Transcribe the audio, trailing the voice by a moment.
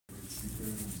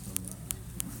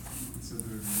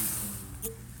good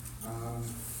evening.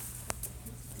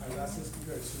 I've asked this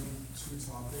speaker two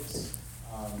topics.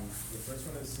 The first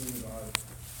one is seeing God,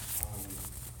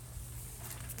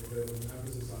 with an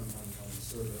emphasis on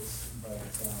service, but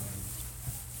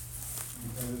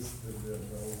because the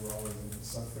overall is in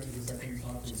suffering. The second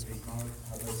topic is not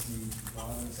how do I see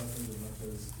God in suffering as much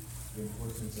as the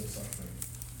importance of suffering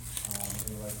in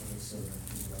the life of a servant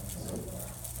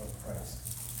of Christ.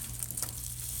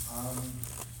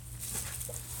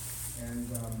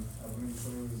 I'm going to show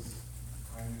you his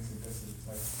kindly suggested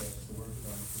text that the work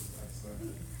done is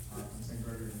excellent. From St.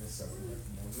 Gregory Nyssa, like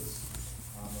Moses,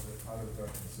 of the cloud of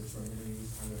darkness. So I'm going to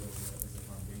use kind of as a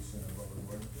foundation of what we're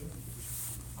going through. If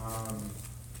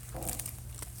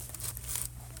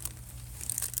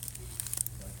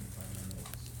I can find my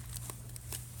notes.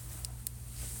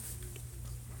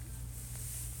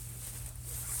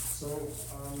 So,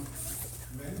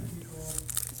 many people,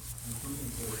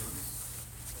 including servants,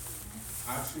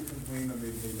 actually complain that they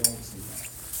don't see that.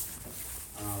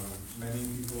 Many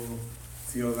people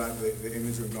feel that the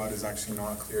image of God is actually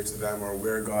not clear to them, or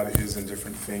where God is in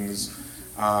different things.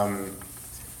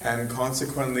 And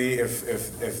consequently,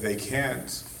 if they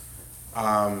can't,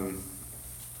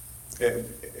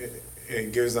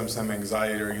 it gives them some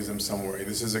anxiety or gives them some worry.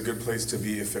 This is a good place to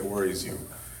be if it worries you.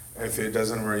 If it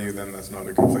doesn't worry you, then that's not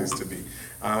a good place to be.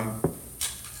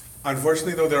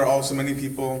 Unfortunately, though, there are also many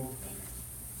people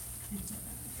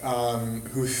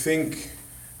who think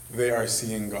they are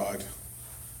seeing God,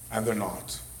 and they're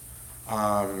not.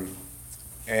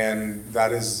 And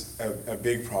that is a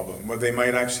big problem. What they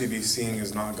might actually be seeing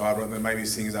is not God, what they might be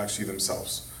seeing is actually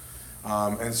themselves.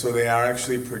 And so they are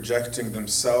actually projecting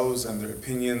themselves and their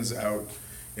opinions out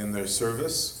in their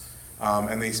service,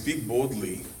 and they speak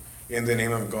boldly in the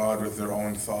name of God with their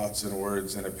own thoughts and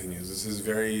words and opinions. This is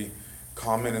very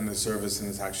common in the service, and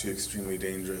it's actually extremely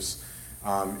dangerous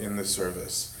in the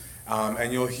service.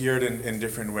 And you'll hear it in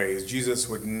different ways. Jesus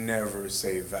would never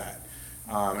say that.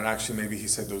 And actually maybe he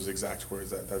said those exact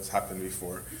words, that's happened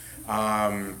before.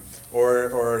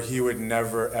 Or he would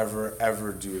never, ever,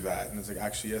 ever do that. And it's like,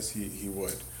 actually, yes, he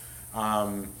would.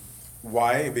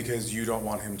 Why? Because you don't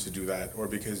want him to do that, or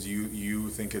because you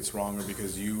think it's wrong, or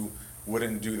because you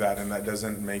wouldn't do that, and that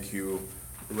doesn't make you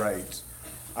right.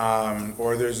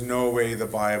 Or there's no way the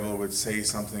Bible would say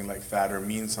something like that or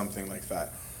mean something like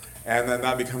that. And then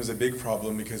that becomes a big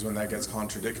problem, because when that gets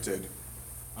contradicted,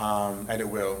 and it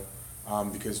will,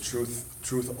 because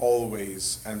truth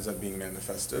always ends up being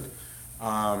manifested,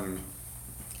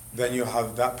 then you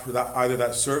have that either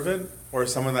that servant or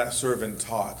someone that servant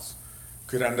taught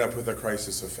could end up with a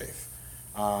crisis of faith.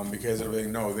 Because they're like,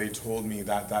 no, they told me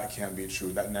that can't be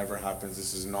true. That never happens.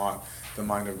 This is not the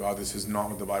mind of God. This is not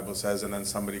what the Bible says. And then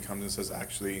somebody comes and says,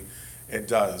 actually, it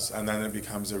does. And then it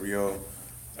becomes a real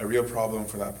problem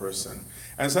for that person.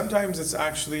 And sometimes it's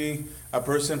actually a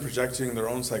person projecting their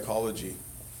own psychology.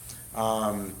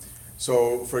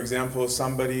 So, for example,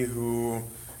 somebody who,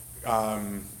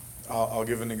 I'll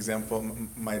give an example.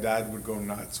 My dad would go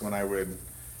nuts when I would,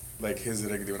 like his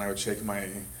rigdi, when I would shake my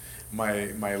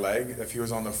leg. If he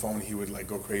was on the phone, he would like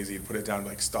go crazy. He'd put it down,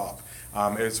 like stop.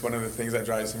 It's one of the things that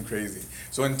drives him crazy.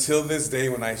 So until this day,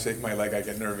 when I shake my leg, I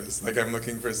get nervous. Like I'm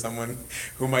looking for someone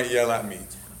who might yell at me.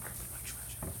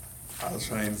 I'll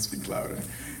try and speak louder.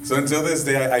 So until this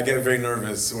day, I get very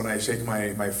nervous when I shake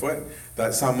my foot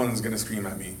that someone's going to scream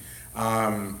at me.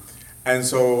 And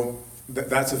so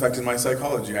that's affected my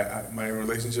psychology. My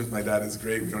relationship with my dad is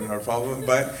great. We don't have a problem.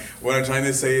 But what I'm trying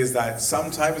to say is that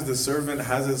sometimes the servant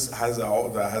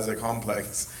has a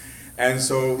complex. And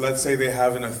so let's say they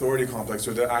have an authority complex,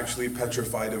 or they're actually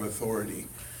petrified of authority.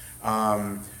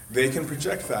 They can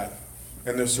project that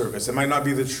in their service. It might not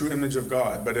be the true image of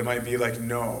God, but it might be like,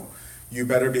 no, you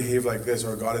better behave like this,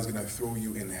 or God is going to throw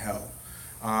you in hell.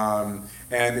 And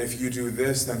if you do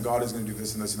this, then God is going to do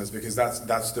this and this and this, because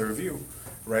that's their view,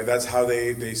 right? That's how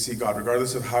they see God.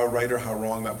 Regardless of how right or how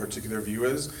wrong that particular view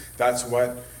is, that's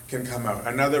what can come out.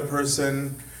 Another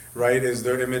person, right, is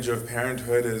their image of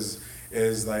parenthood is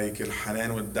like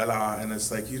al-hanan wa dala, and it's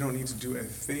like, you don't need to do a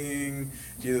thing.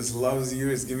 Jesus loves you.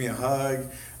 Just give me a hug.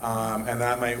 And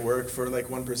that might work for like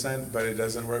 1%, but it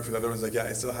doesn't work for the other ones. Like, yeah,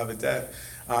 I still have a debt.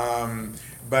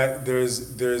 But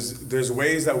there's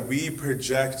ways that we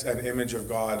project an image of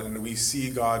God, and we see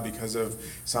God because of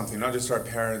something. Not just our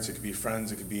parents. It could be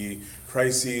friends. It could be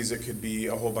crises. It could be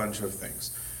a whole bunch of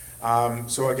things.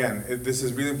 So again, this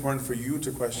is really important for you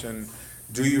to question: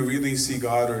 do you really see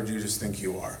God, or do you just think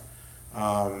you are?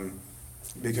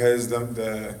 Because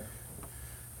the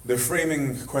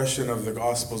framing question of the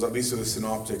Gospels, at least of the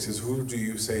Synoptics, is who do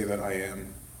you say that I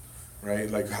am? right?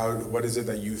 Like what is it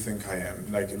that you think I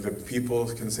am? Like the people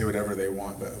can say whatever they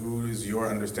want, but who is your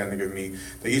understanding of me?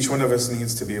 That each one of us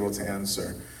needs to be able to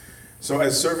answer. So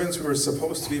as servants, we're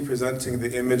supposed to be presenting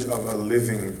the image of a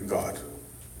living God,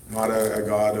 not a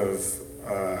God of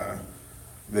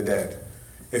the dead.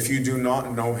 If you do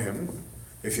not know him,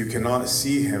 if you cannot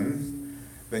see him,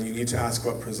 then you need to ask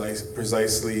what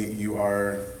precisely you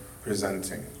are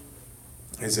presenting.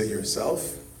 Is it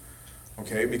yourself?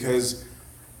 Okay, because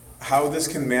how this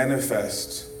can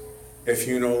manifest if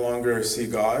you no longer see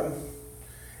God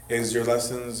is your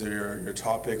lessons or your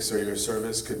topics or your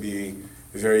service could be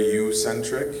very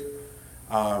you-centric,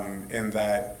 in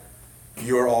that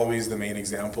you're always the main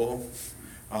example.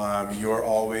 You're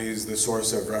always the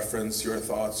source of reference, your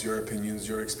thoughts, your opinions,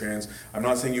 your experience. I'm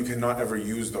not saying you cannot ever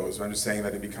use those, I'm just saying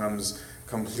that it becomes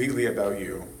completely about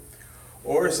you.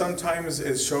 Or sometimes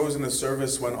it shows in the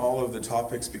service when all of the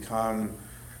topics become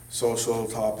social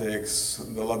topics,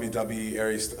 the lovey-dovey,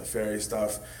 airy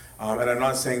stuff. And I'm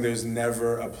not saying there's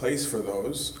never a place for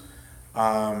those.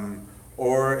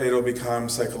 Or it'll become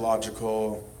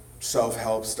psychological,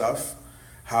 self-help stuff.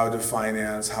 How to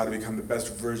finance, how to become the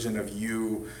best version of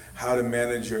you, how to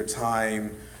manage your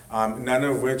time, none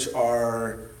of which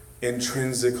are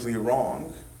intrinsically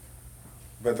wrong,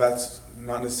 but that's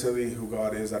not necessarily who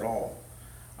God is at all.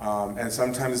 And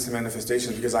sometimes it's a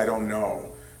manifestation because I don't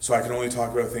know. So I can only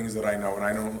talk about things that I know, and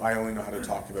I only know how to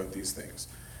talk about these things.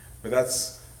 But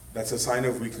that's a sign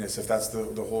of weakness. If that's the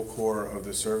whole core of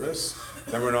the service,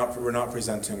 then we're not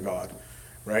presenting God.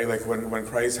 Right? Like when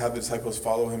Christ had the disciples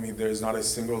follow him, there's not a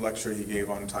single lecture he gave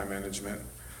on time management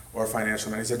or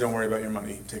financial management. He said, don't worry about your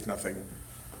money, take nothing.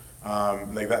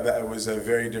 Like that was a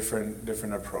very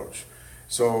different approach.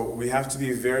 So we have to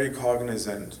be very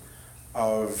cognizant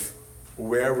of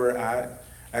where we're at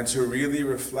and to really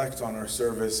reflect on our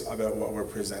service about what we're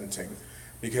presenting.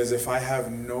 Because if I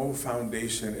have no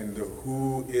foundation in the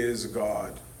who is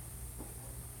God,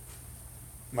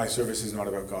 my service is not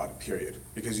about God, period,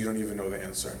 because you don't even know the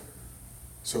answer.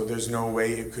 So there's no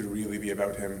way it could really be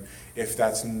about him. If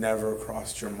that's never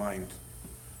crossed your mind,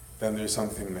 then there's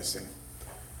something missing.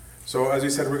 So as we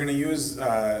said, we're going to use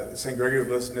St. Gregory of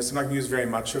Nyssa. I'm not going to use very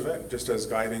much of it, just as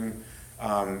guiding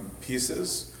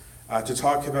pieces, to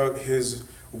talk about his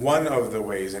one of the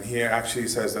ways, and he actually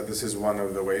says that this is one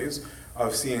of the ways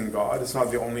of seeing God. It's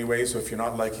not the only way, so if you're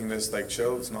not liking this, like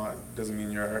chill, doesn't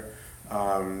mean you're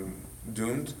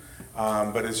doomed,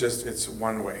 but it's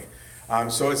one way.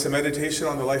 So it's a meditation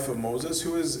on the life of Moses,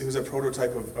 who is a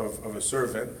prototype of a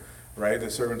servant, right, the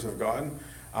servant of God,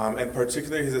 and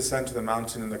particularly his ascent to the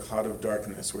mountain in the cloud of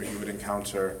darkness, where he would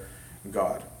encounter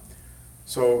God.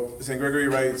 So St. Gregory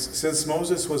writes, since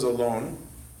Moses was alone,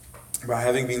 by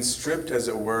having been stripped, as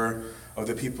it were, of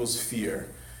the people's fear,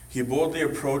 he boldly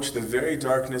approached the very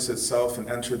darkness itself and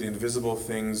entered the invisible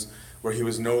things where he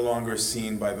was no longer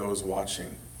seen by those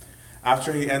watching.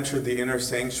 After he entered the inner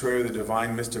sanctuary of the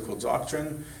divine mystical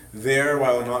doctrine, there,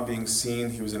 while not being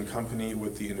seen, he was in company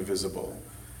with the invisible.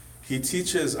 He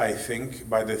teaches, I think,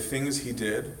 by the things he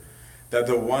did, that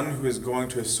the one who is going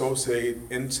to associate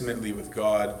intimately with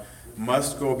God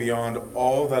must go beyond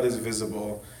all that is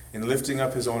visible in lifting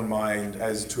up his own mind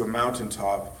as to a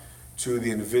mountaintop to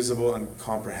the invisible and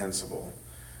comprehensible.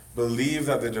 Believe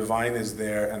that the divine is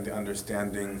there and the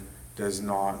understanding does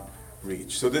not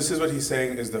reach. So this is what he's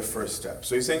saying is the first step.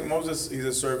 So he's saying Moses, he's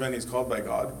a servant, he's called by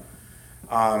God,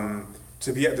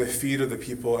 to be at the feet of the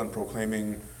people and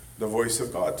proclaiming the voice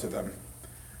of God to them.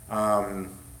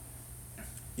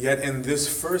 Yet in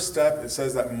this first step, it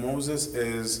says that Moses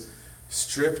is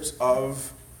stripped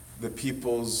of the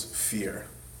people's fear.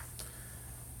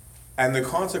 And the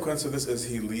consequence of this is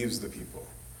he leaves the people.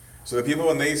 So the people,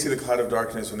 when they see the cloud of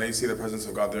darkness, when they see the presence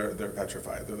of God, they're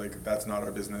petrified. They're like, that's not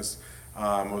our business.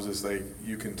 Moses, like,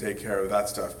 you can take care of that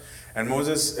stuff. And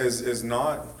Moses is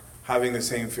not having the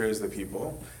same fear as the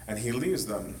people, and he leaves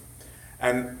them.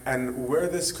 And where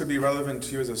this could be relevant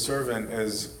to you as a servant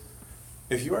is,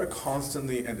 if you are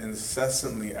constantly and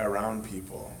incessantly around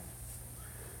people,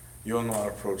 you will not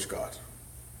approach God.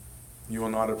 You will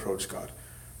not approach God.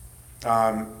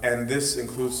 And this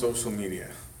includes social media,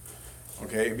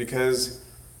 okay? Because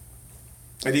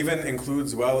it even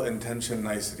includes well-intentioned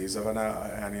niceties of,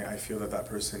 Annie, I feel that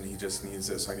person, he just needs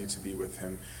this, I need to be with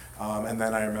him. And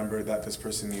then I remember that this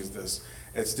person needs this.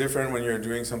 It's different when you're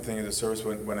doing something in the service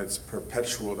when it's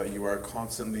perpetual, that you are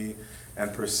constantly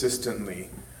and persistently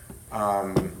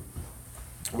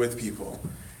with people.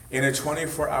 In a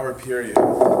 24-hour period,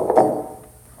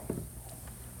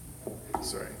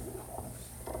 sorry.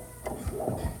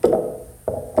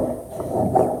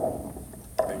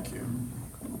 Thank you.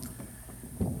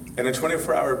 in a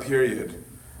 24-hour period,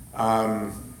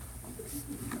 gonna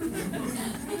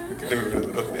move it a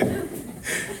little bit.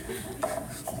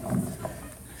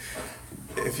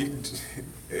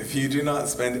 If you do not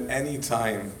spend any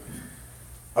time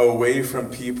away from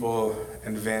people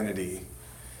and vanity,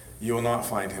 you will not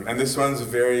find him. And this one's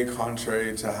very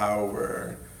contrary to how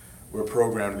we're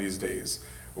programmed these days,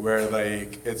 where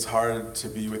like it's hard to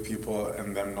be with people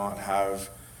and them not have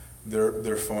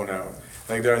their phone out.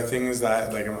 Like there are things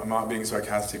that, like, I'm not being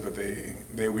sarcastic, but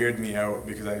they weird me out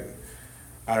because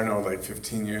I don't know, like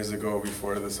 15 years ago,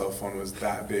 before the cell phone was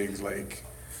that big, like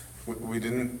we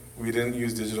didn't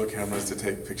use digital cameras to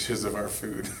take pictures of our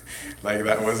food. Like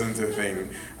that wasn't a thing.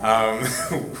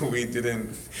 We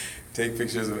didn't take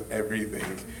pictures of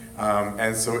everything.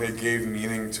 And so it gave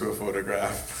meaning to a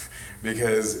photograph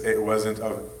because it wasn't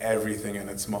of everything and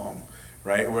its mom,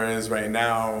 right? Whereas right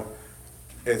now,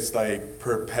 it's like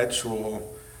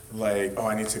perpetual, like, oh,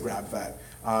 I need to grab that.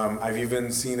 I've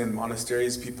even seen in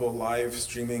monasteries people live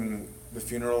streaming the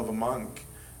funeral of a monk.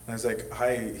 And I was like,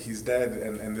 hi, he's dead,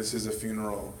 and this is a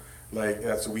funeral. Like,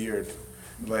 that's weird.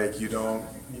 Like,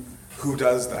 who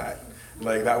does that?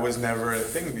 Like, that was never a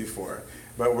thing before.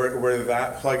 But we're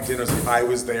that plugged in. As I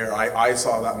was there, I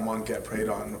saw that monk get prayed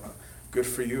on. Good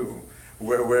for you.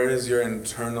 Where is your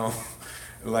internal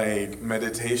like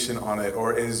meditation on it,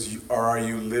 or are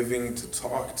you living to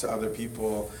talk to other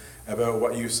people about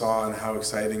what you saw and how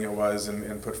exciting it was,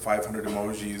 and put 500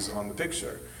 emojis on the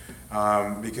picture?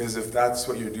 Because if that's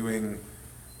what you're doing,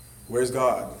 where's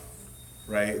God,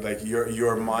 right? Like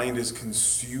your mind is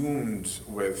consumed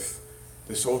with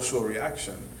the social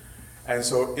reaction. And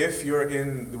so if you're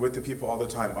with the people all the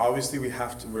time, obviously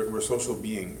we're social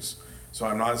beings. So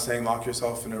I'm not saying lock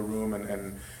yourself in a room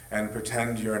and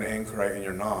pretend you're an anchorite and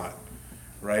you're not,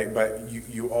 right? But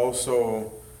you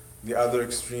also, the other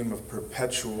extreme of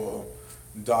perpetual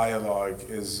dialogue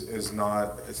is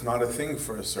not a thing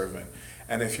for a servant.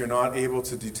 And if you're not able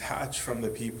to detach from the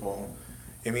people,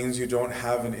 it means you don't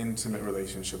have an intimate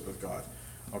relationship with God.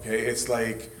 Okay? It's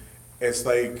like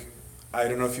I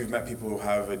don't know if you've met people who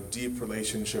have a deep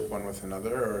relationship one with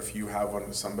another, or if you have one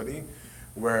with somebody,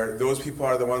 where those people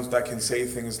are the ones that can say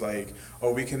things like,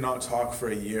 oh, we cannot talk for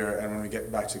a year, and when we get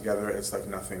back together, it's like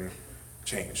nothing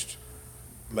changed.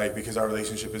 Like, because our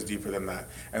relationship is deeper than that.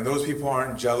 And those people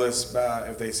aren't jealous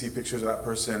if they see pictures of that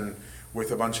person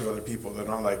with a bunch of other people. They're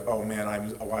not like, oh man,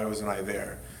 why wasn't I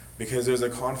there? Because there's a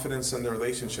confidence in the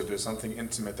relationship. There's something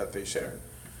intimate that they share.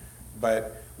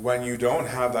 But when you don't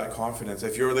have that confidence,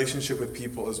 if your relationship with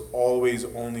people is always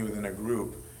only within a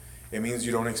group, it means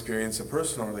you don't experience a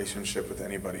personal relationship with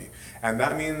anybody. And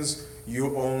that means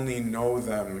you only know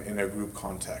them in a group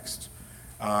context.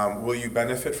 Will you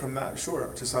benefit from that?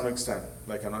 Sure, to some extent.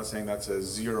 Like, I'm not saying that's a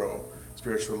zero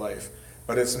spiritual life,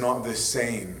 but it's not the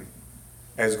same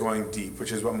as going deep,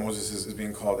 which is what Moses is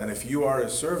being called. And if you are a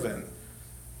servant,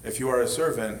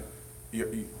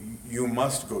 you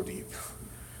must go deep.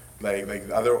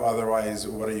 Otherwise,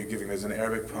 what are you giving? There's an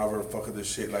Arabic proverb, فَقَدْ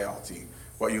الشَّيْء لَا يَعْطِي.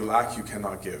 What you lack, you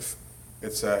cannot give.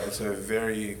 It's a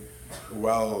very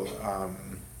well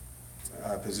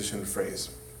positioned phrase.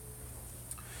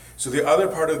 So the other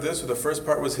part of this, so the first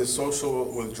part was his social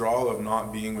withdrawal of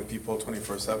not being with people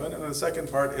 24/7, and the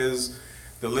second part is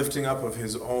the lifting up of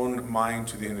his own mind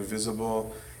to the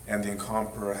invisible and the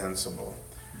incomprehensible.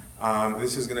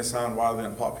 This is going to sound wildly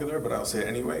unpopular, but I'll say it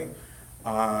anyway.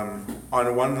 On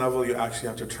one level, you actually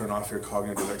have to turn off your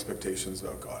cognitive expectations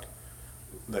about God.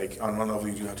 Like, on one level,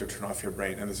 you do have to turn off your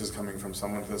brain, and this is coming from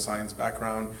someone with a science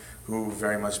background who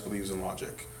very much believes in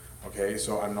logic. Okay,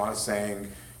 so I'm not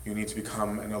saying you need to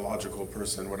become an illogical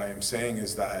person. What I am saying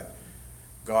is that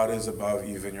God is above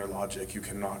even your logic. You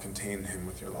cannot contain him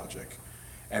with your logic.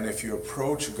 And if you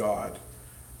approach God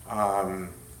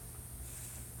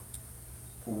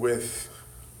with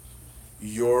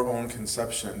your own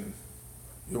conception,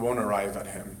 you won't arrive at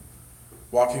him.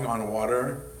 Walking on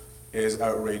water is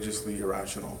outrageously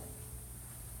irrational.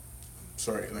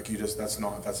 Sorry,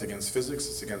 that's against physics,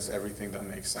 it's against everything that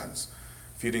makes sense.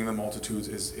 Feeding the multitudes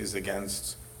is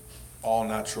against all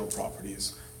natural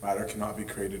properties. Matter cannot be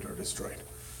created or destroyed,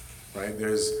 right?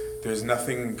 There's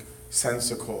nothing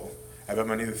sensical about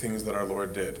many of the things that our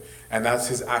Lord did. And that's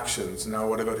his actions. Now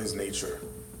what about his nature?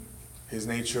 His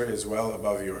nature is well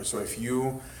above yours. So if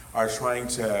you are trying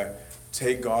to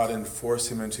take God and force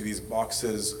him into these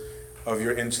boxes of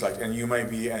your intellect, and you might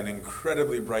be an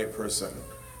incredibly bright person,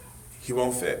 he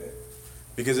won't fit.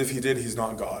 Because if he did, he's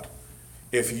not God.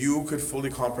 If you could fully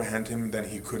comprehend him, then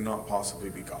he could not possibly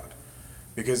be God.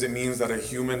 Because it means that a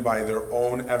human, by their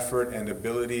own effort and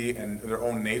ability and their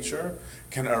own nature,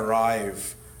 can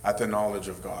arrive at the knowledge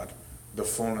of God. the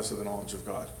fullness of the knowledge of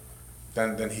God,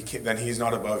 then he's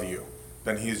not above you.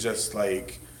 Then he's just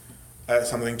like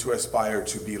something to aspire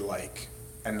to be like,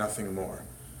 and nothing more.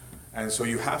 And so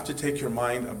you have to take your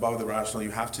mind above the rational.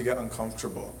 You have to get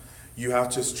uncomfortable. You have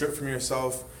to strip from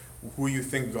yourself who you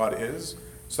think God is,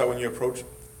 so that when you approach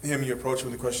him, you approach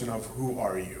him with the question of, who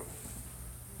are you?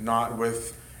 Not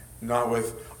with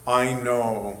I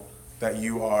know that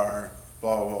you are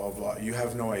blah blah blah blah. You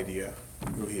have no idea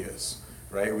who he is,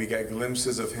 right? We get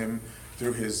glimpses of him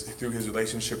through his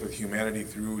relationship with humanity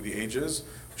through the ages,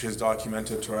 which is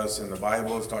documented to us in the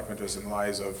Bible, it's documented to us in the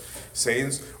lives of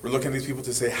saints. We're looking at these people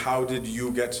to say, how did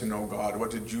you get to know God? What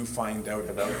did you find out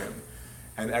about him?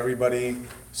 And everybody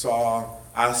saw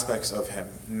aspects of him.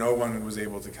 No one was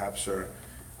able to capture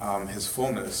his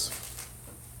fullness.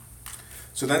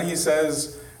 So then he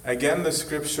says, again, the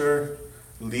scripture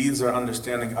leads our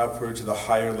understanding upward to the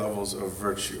higher levels of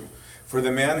virtue. For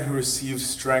the man who received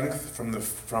strength from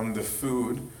the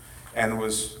food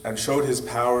and showed his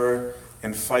power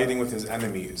in fighting with his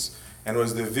enemies and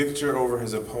was the victor over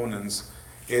his opponents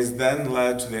is then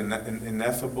led to the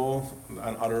ineffable,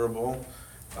 unutterable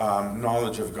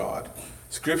knowledge of God.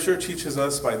 Scripture teaches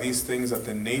us by these things that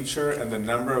the nature and the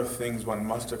number of things one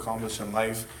must accomplish in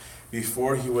life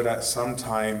before he would at some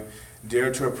time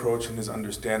dare to approach in his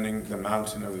understanding the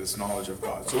mountain of this knowledge of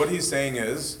God. So what he's saying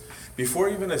is, before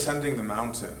even ascending the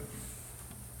mountain,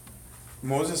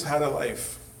 Moses had a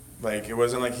life. Like, it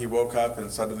wasn't like he woke up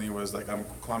and suddenly was like, I'm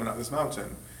climbing up this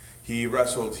mountain. He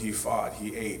wrestled, he fought,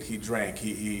 he ate, he drank,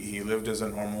 he lived as a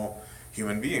normal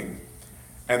human being.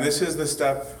 And this is the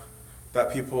step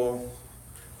that people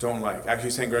don't like.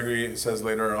 Actually, St. Gregory says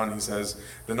later on, he says,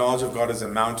 the knowledge of God is a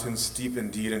mountain, steep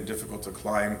indeed and difficult to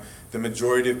climb. The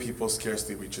majority of people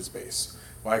scarcely reach its base.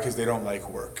 Why? Because they don't like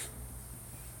work.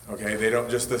 Okay, they don't,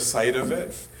 just the sight of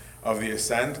it, of the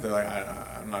ascent, they're like,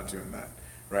 I'm not doing that,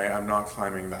 right? I'm not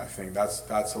climbing that thing. That's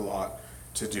a lot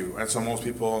to do. And so most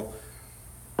people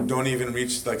don't even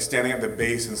reach, like, standing at the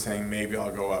base and saying, maybe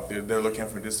I'll go up. They're looking at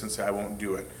from a distance, say, I won't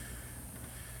do it.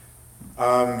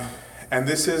 And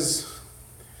this is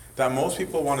that most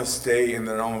people want to stay in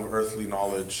the realm of earthly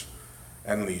knowledge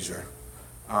and leisure.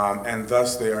 And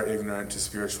thus they are ignorant to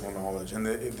spiritual knowledge. And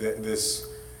this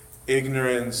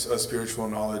ignorance of spiritual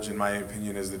knowledge, in my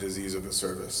opinion, is the disease of the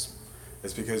service.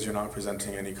 It's because you're not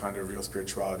presenting any kind of real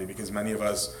spirituality, because many of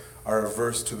us are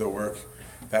averse to the work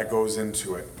that goes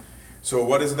into it. So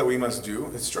what is it that we must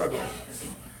do? It's struggle.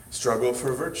 Struggle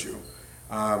for virtue.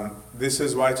 This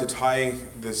is why, to tie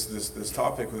this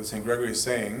topic with St. Gregory is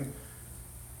saying,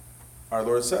 our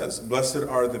Lord says, blessed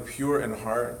are the pure in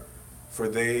heart, for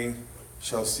they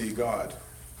shall see God.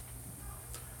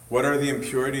 What are the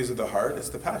impurities of the heart? It's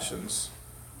the passions.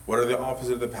 What are the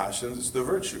opposite of the passions? It's the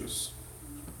virtues.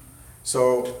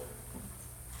 So,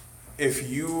 if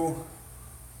you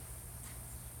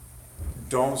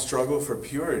don't struggle for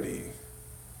purity,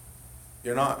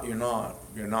 you're not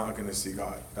going to see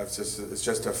God. It's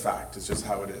just a fact. It's just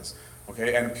how it is.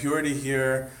 Okay? And purity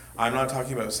here, I'm not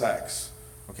talking about sex.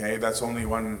 Okay? That's only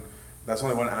one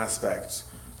aspect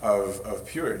of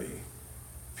purity.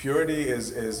 Purity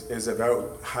is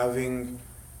about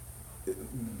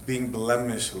being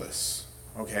blemishless.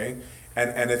 Okay?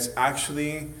 And it's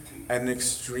actually an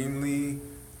extremely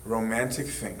romantic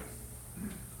thing.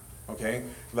 Okay?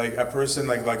 Like a person,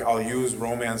 like I'll use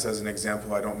romance as an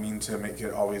example. I don't mean to make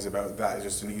it always about that. It's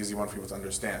just an easy one for people to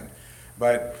understand.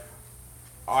 But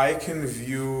I can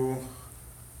view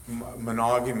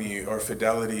monogamy or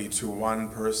fidelity to one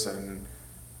person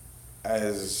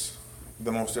as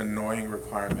the most annoying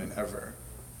requirement ever.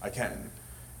 I can.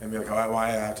 And be like, why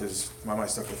am I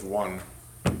stuck with one?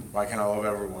 Why can't I love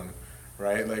everyone?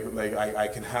 Right? Like I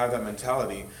can have that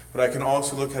mentality, but I can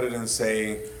also look at it and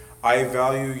say, I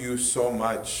value you so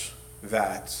much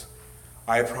that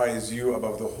I prize you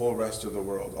above the whole rest of the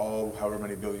world, all however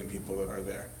many billion people that are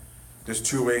there. There's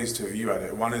two ways to view at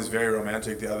it. One is very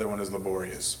romantic, the other one is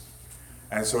laborious.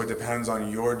 And so it depends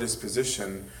on your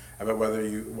disposition about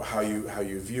how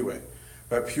you view it.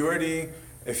 But purity,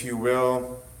 if you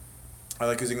will, I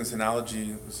like using this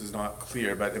analogy. This is not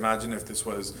clear, but imagine if this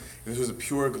was a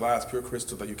pure glass, pure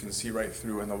crystal that you can see right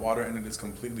through, and the water in it is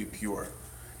completely pure.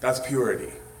 That's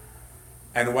purity.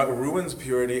 And what ruins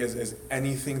purity is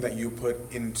anything that you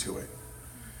put into it.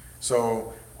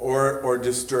 So, or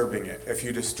disturbing it. If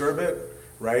you disturb it,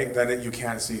 right, then you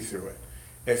can't see through it.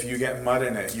 If you get mud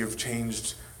in it, you've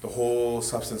changed the whole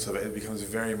substance of it. It becomes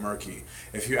very murky.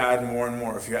 If you add more and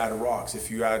more, if you add rocks, if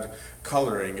you add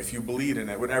coloring, if you bleed in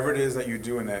it, whatever it is that you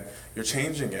do in it, you're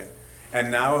changing it.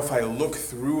 And now if I look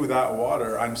through that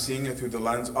water, I'm seeing it through the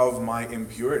lens of my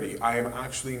impurity. I am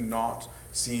actually not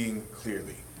seeing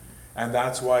clearly. And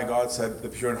that's why God said, the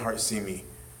pure in heart see me,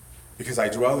 because I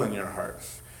dwell in your heart.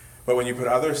 But when you put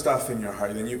other stuff in your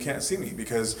heart, then you can't see me,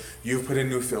 because you've put in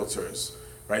new filters,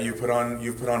 right? You've put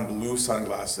on blue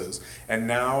sunglasses, and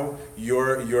now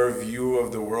your view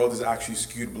of the world is actually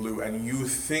skewed blue, and you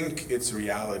think it's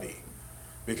reality,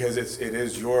 because it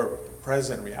is your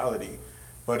present reality,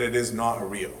 but it is not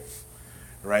real,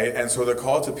 right? And so the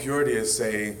call to purity is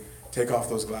say, take off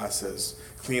those glasses,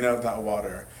 clean out that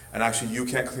water, and actually you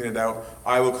can't clean it out,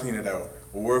 I will clean it out.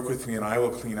 Work with me and I will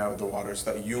clean out the water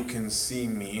so that you can see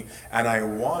me, and I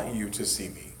want you to see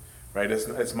me, right?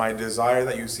 It's my desire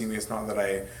that you see me. It's not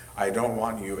that I don't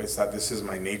want you, it's that this is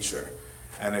my nature.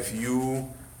 And if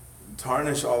you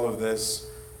tarnish all of this,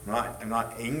 I'm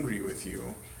not angry with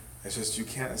you, it's just you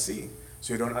can't see.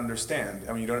 So you don't understand. And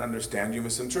when you don't understand, you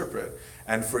misinterpret.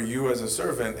 And for you as a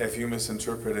servant, if you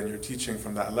misinterpret and you're teaching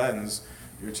from that lens,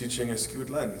 you're teaching a skewed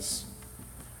lens,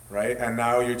 right? And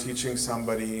now you're teaching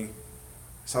somebody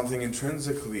something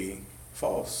intrinsically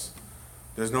false.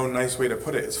 There's no nice way to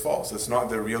put it. It's false. It's not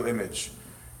the real image,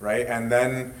 right? And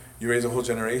then you raise a whole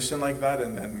generation like that,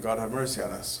 and then God have mercy on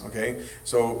us, okay?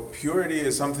 So purity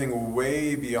is something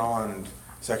way beyond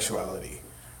sexuality,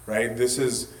 right? This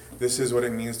is what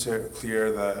it means to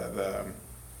clear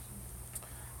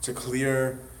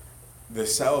the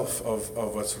self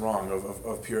of what's wrong,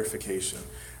 of purification,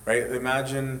 right?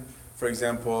 Imagine, for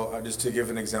example, just to give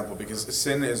an example, because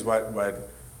sin is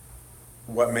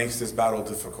what makes this battle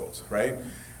difficult, right?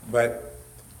 But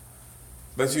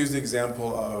let's use the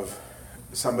example of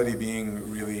somebody being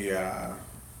really,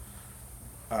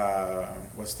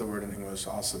 what's the word in English?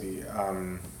 Also be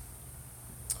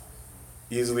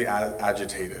easily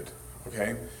agitated,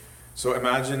 okay? So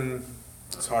imagine,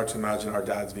 it's hard to imagine our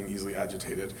dads being easily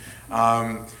agitated.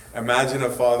 Imagine a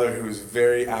father who's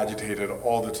very agitated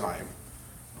all the time.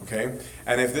 Okay,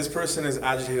 and if this person is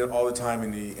agitated all the time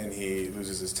and he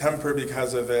loses his temper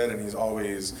because of it, and he's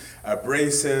always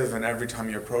abrasive, and every time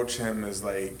you approach him is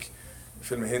like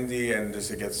film Hindi, and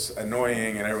just it gets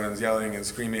annoying, and everyone's yelling and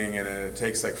screaming, and it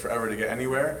takes like forever to get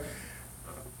anywhere.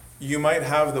 You might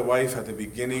have the wife at the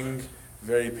beginning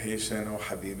very patient, oh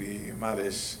habibi,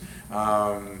 malish,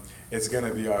 it's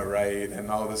gonna be all right, and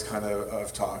all this kind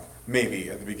of talk, maybe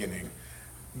at the beginning.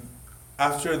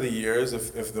 After the years,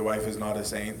 if the wife is not a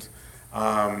saint,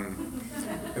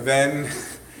 then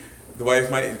the wife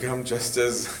might become just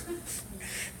as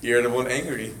irritable and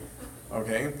angry,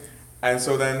 okay? And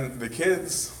so then the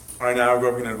kids are now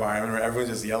growing up in an environment where everyone's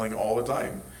just yelling all the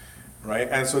time, right?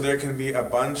 And so there can be a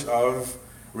bunch of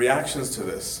reactions to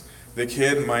this. The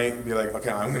kid might be like,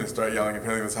 okay, I'm gonna start yelling,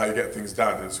 apparently that's how you get things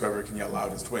done, and whoever can yell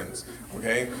loud is twins,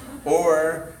 okay?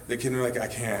 Or the kid will be like, I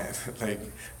can't, like,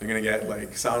 they're gonna get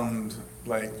like sound,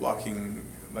 like blocking,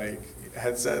 like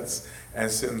headsets, and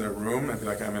sit in their room and be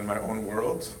like, I'm in my own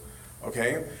world,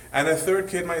 okay? And a third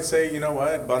kid might say, you know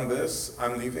what, bun this,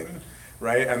 I'm leaving,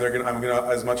 right? And I'm gonna,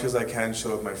 as much as I can,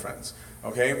 chill with my friends,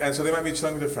 okay? And so they might be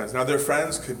chilling with their friends. Now their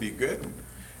friends could be good,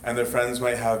 and their friends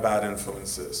might have bad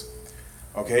influences.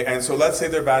 Okay, and so let's say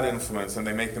they're bad influence and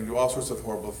they make them do all sorts of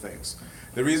horrible things.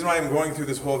 The reason why I'm going through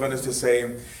this whole event is to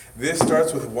say, this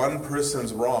starts with one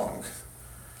person's wrong.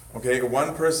 Okay,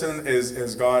 one person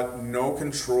has got no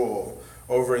control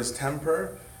over his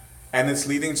temper, and it's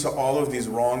leading to all of these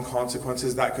wrong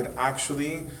consequences that could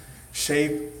actually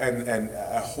shape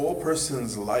a whole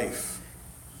person's life.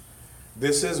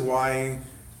 This is why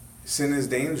sin is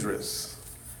dangerous,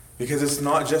 because it's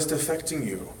not just affecting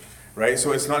you. Right?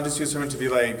 So it's not just your sermon to be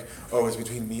like, oh, it's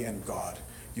between me and God.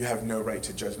 You have no right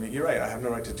to judge me. You're right, I have no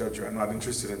right to judge you. I'm not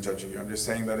interested in judging you. I'm just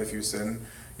saying that if you sin,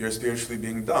 you're spiritually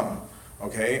being dumb.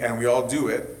 Okay? And we all do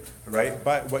it, right?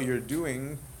 But what you're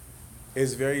doing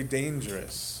is very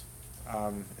dangerous.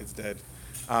 It's dead.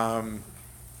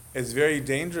 It's very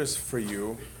dangerous for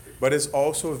you, but it's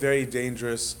also very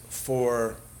dangerous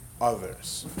for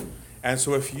others. And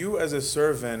so if you as a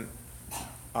servant,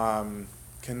 can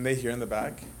they hear in the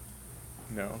back?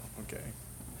 No? Okay.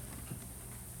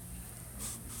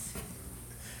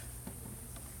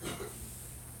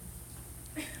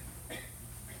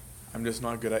 I'm just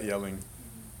not good at yelling.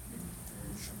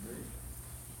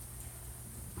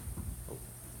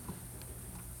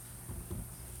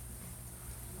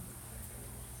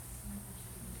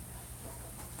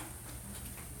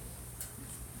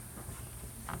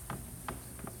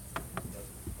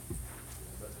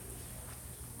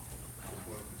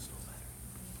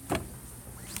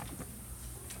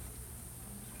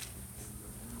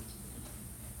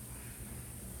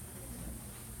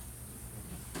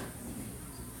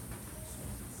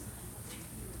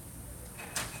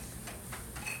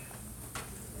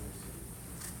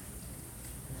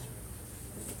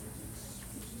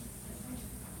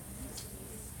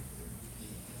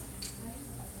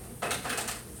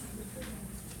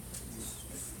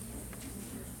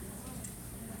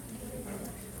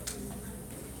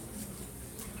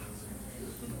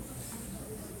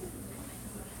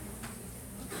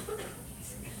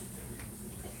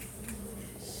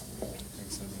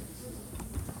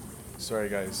 Sorry,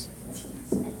 guys.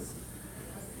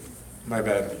 My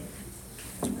bad.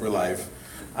 We're live.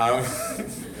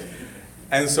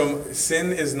 And so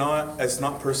sin is it's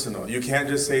not personal. You can't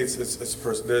just say it's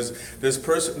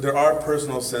personal. There are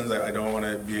personal sins. I don't want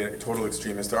to be a total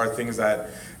extremist. There are things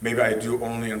that maybe I do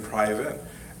only in private.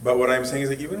 But what I'm saying is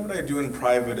that even what I do in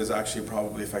private is actually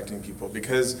probably affecting people,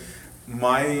 because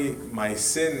my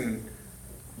sin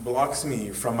blocks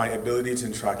me from my ability to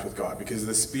interact with God, because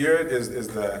the Spirit is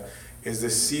the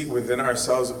seat within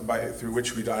ourselves through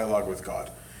which we dialogue with God.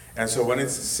 And so when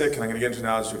it's sick, and I'm going to get into an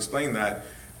analogy to explain that,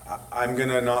 I'm going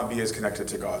to not be as connected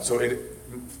to God. So it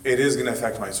is going to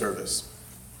affect my service,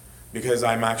 because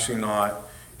I'm actually not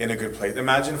in a good place.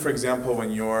 Imagine, for example, when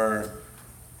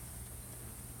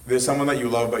there's someone that you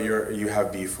love but you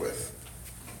have beef with,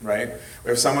 right?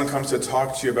 If someone comes to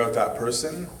talk to you about that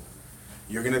person,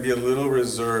 you're going to be a little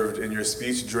reserved in your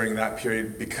speech during that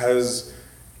period because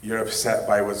you're upset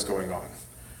by what's going on,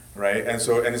 right? And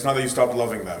it's not that you stopped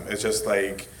loving them. It's just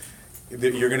like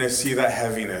you're going to see that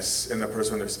heaviness in the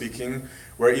person when they're speaking,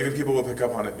 where even people will pick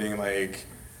up on it, being like,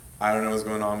 I don't know what's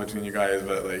going on between you guys,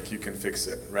 but like you can fix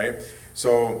it, right?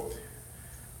 So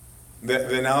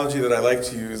the analogy that I like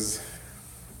to use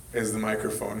is the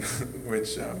microphone,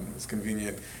 which is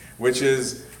convenient. Which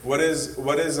is what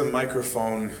is a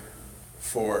microphone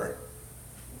for?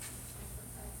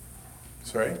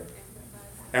 Sorry?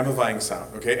 Amplifying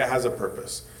sound. Okay, it has a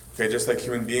purpose. Okay, just like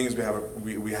human beings,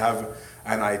 we have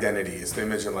an identity. It's the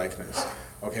image and likeness.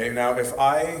 Okay, now if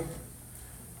I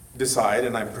decide,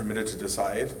 and I'm permitted to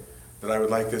decide, that I would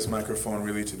like this microphone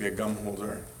really to be a gum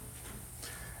holder,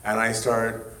 and I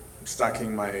start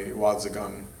stacking my wads of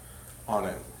gum on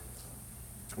it,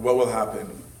 what will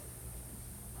happen?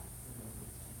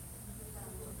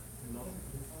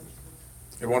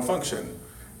 It won't function,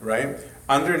 right?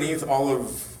 Underneath all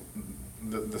of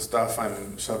the stuff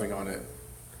I'm shoving on it,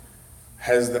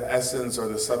 has the essence or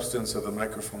the substance of the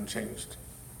microphone changed?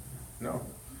 No,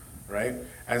 right?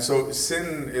 And so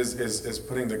sin is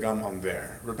putting the gum on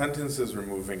there. Repentance is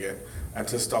removing it, and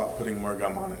to stop putting more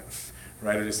gum on it,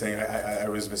 right? Or just saying, I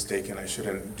was mistaken, I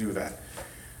shouldn't do that.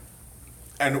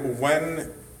 And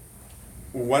when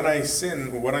I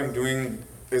sin, what I'm doing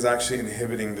is actually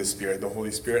inhibiting the Spirit, the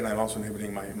Holy Spirit, and I'm also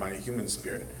inhibiting my human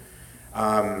spirit.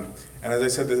 And as I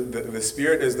said, the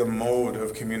Spirit is the mode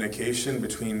of communication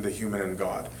between the human and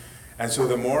God. And so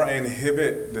the more I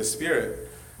inhibit the Spirit,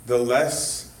 the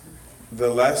less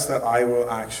that I will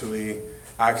actually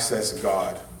access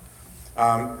God.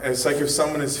 It's like if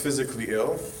someone is physically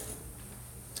ill,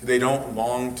 they don't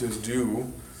long to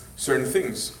do certain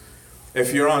things.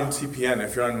 If you're on TPN,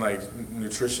 if you're on like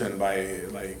nutrition by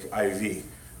like IV,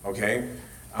 okay,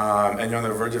 and you're on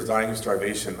the verge of dying of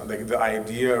starvation, like the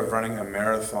idea of running a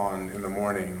marathon in the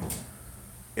morning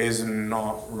is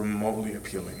not remotely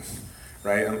appealing,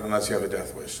 right? Unless you have a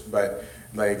death wish. But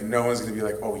like no one's gonna be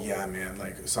like, oh yeah, man,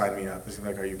 like sign me up. It's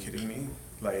gonna be like, are you kidding me?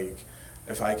 Like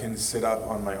if I can sit up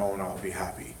on my own, I'll be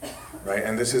happy, right?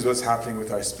 And this is what's happening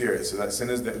with our spirit. So that sin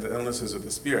is the illnesses of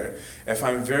the spirit. If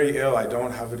I'm very ill, I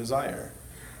don't have a desire,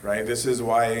 right? This is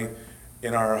why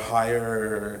in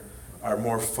our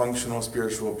more functional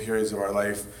spiritual periods of our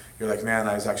life, you're like, man,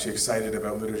 I was actually excited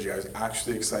about liturgy. I was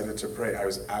actually excited to pray. I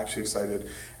was actually excited.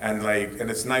 And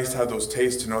it's nice to have those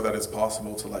tastes to know that it's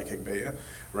possible to like Higbeya,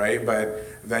 right? But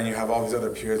then you have all these other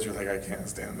periods where you're like, I can't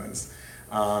stand this.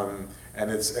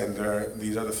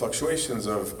 These are the fluctuations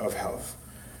of health.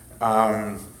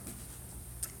 But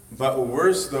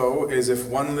worse though is if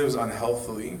one lives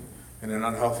unhealthily, in an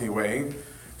unhealthy way,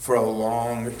 for a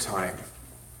long time.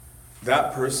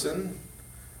 That person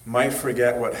might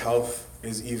forget what health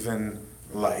is even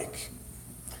like,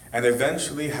 and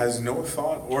eventually has no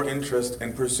thought or interest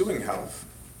in pursuing health.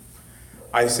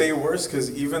 I say worse because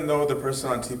even though the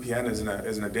person on TPN is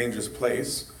in a dangerous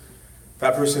place,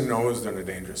 that person knows they're in a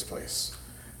dangerous place,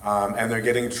 and they're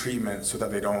getting treatment so that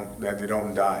they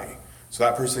don't die. So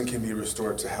that person can be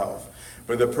restored to health.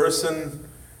 But the person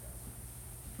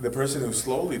who's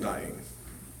slowly dying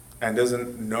and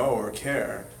doesn't know or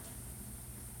care,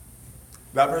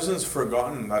 that person's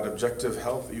forgotten that objective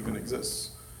health even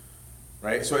exists,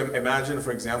 right? So imagine,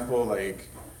 for example, like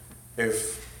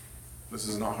if, this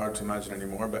is not hard to imagine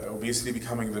anymore, but obesity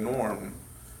becoming the norm,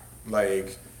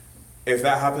 like if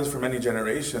that happens for many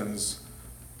generations,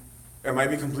 it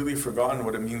might be completely forgotten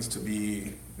what it means to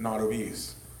be not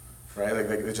obese, right? Like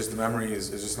it's just the memory is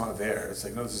just not there. It's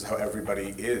like, no, this is how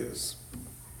everybody is.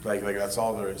 Like that's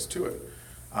all there is to it.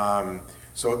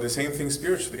 So the same thing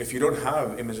spiritually. If you don't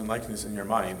have image and likeness in your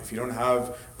mind, if you don't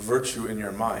have virtue in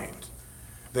your mind,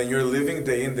 then you're living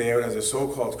day in, day out as a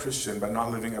so-called Christian, but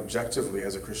not living objectively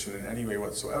as a Christian in any way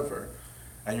whatsoever.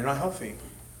 and you're not healthy.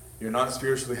 You're not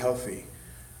spiritually healthy.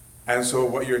 And so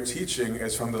what you're teaching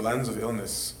is from the lens of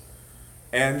illness.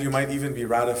 And you might even be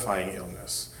ratifying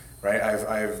illness, right?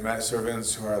 I've met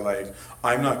servants who are like,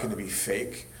 I'm not going to be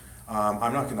fake.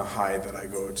 I'm not going to hide that I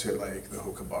go to like the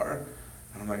hookah bar.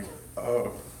 And I'm like,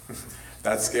 oh,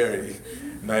 that's scary.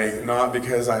 Like, not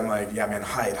because I'm like, yeah, man,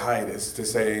 hide. It's to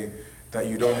say that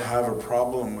you don't have a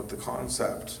problem with the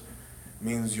concept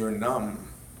means you're numb.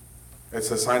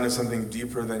 It's a sign of something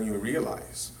deeper than you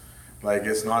realize. Like,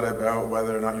 it's not about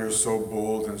whether or not you're so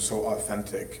bold and so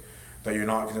authentic that you're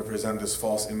not going to present this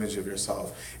false image of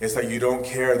yourself. It's that you don't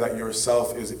care that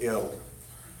yourself is ill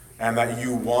and that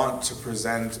you want to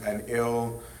present an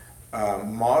ill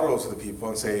model to the people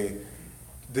and say,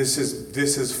 this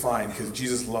is fine because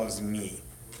Jesus loves me.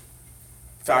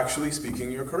 Factually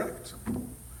speaking, you're correct.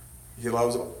 He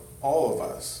loves all of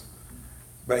us.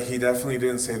 But he definitely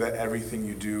didn't say that everything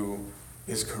you do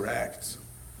is correct.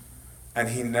 And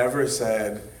he never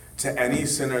said to any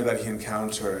sinner that he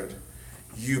encountered,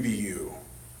 you be you.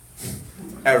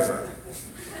 Ever.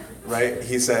 Right?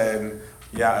 He said,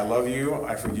 yeah, I love you,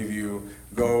 I forgive you,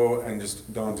 go and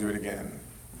just don't do it again.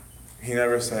 He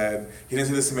never said, he didn't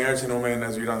say the Samaritan woman,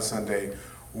 as we read on Sunday,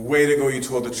 way to go, you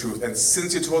told the truth. And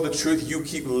since you told the truth, you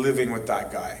keep living with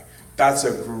that guy. That's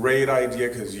a great idea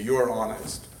because you're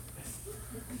honest.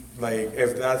 Like,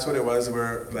 if that's what it was,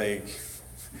 we're like,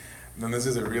 then this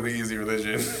is a really easy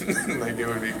religion. Like, it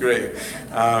would be great.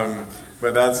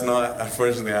 But that's not,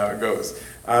 unfortunately, how it goes.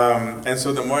 And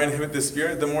so the more I inhibit the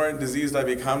spirit, the more diseased I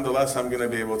become, the less I'm going to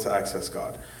be able to access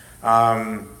God.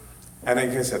 And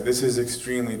like I said, this is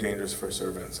extremely dangerous for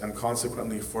servants, and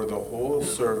consequently for the whole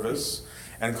service,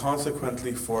 and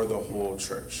consequently for the whole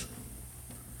church.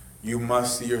 You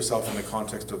must see yourself in the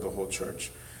context of the whole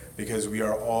church, because we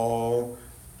are all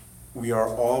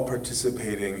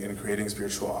participating in creating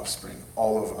spiritual offspring,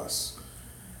 all of us.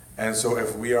 And so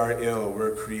if we are ill,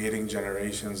 we're creating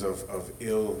generations of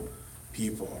ill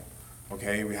people.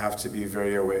 Okay, we have to be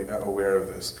very aware of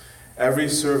this. Every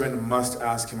servant must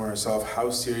ask him or herself how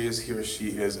serious he or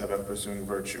she is about pursuing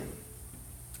virtue.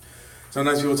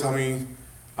 Sometimes people tell me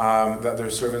that their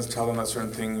servants tell them that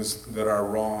certain things that are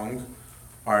wrong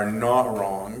are not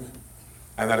wrong,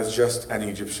 and that it's just an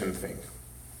Egyptian thing.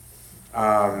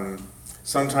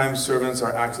 Sometimes servants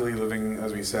are actively living,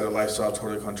 as we said, a lifestyle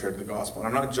totally contrary to the gospel. And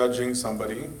I'm not judging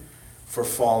somebody for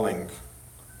falling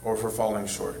or for falling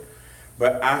short.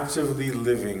 But actively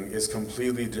living is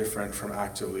completely different from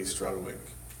actively struggling.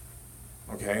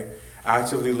 Okay?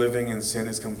 Actively living in sin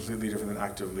is completely different than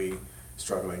actively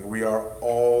struggling. We are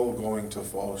all going to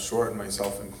fall short,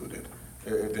 myself included.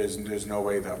 There's no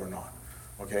way that we're not.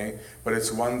 Okay? But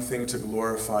it's one thing to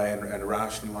glorify and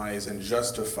rationalize and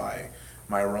justify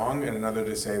my wrong, and another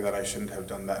to say that I shouldn't have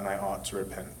done that and I ought to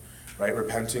repent. Right?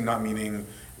 Repenting not meaning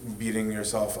beating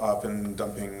yourself up and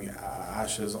dumping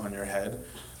ashes on your head.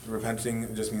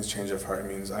 Repenting just means change of heart. It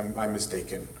means I'm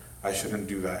mistaken. I shouldn't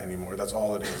do that anymore. That's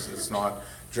all it is. It's not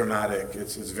dramatic.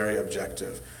 It's very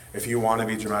objective. If you want to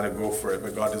be dramatic, go for it,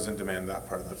 but God doesn't demand that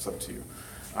part. That's up to you.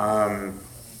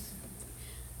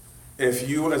 If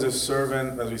you as a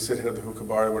servant, as we sit here at the hookah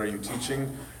bar, what are you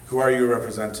teaching? Who are you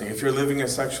representing? If you're living a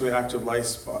sexually active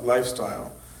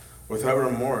lifestyle without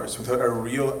remorse, without a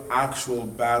real actual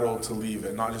battle to leave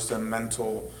it, not just a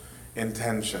mental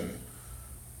intention,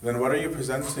 then what are you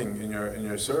presenting in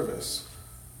your service?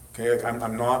 Okay, like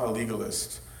I'm not a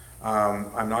legalist.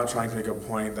 I'm not trying to make a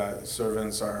point that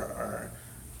servants aren't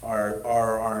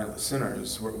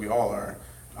sinners. We all are.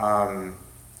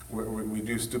 We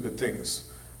do stupid things,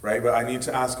 right? But I need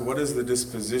to ask, what is the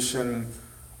disposition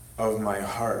of my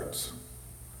heart?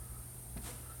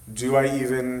 Do I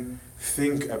even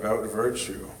think about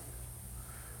virtue?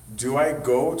 Do I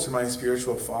go to my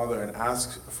spiritual father and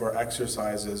ask for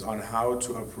exercises on how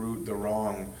to uproot the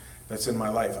wrong that's in my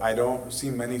life? I don't see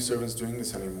many servants doing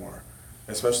this anymore.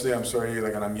 Especially, I'm sorry,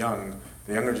 like, and I'm young,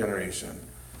 the younger generation.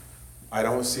 I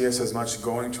don't see us as much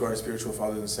going to our spiritual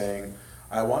father and saying,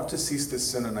 I want to cease this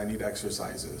sin and I need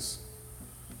exercises.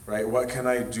 Right? What can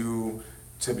I do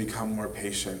to become more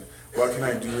patient? What can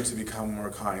I do to become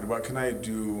more kind? What can I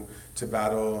do to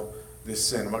battle this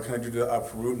sin? What can I do to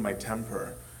uproot my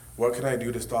temper? What can I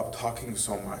do to stop talking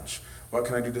so much? What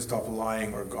can I do to stop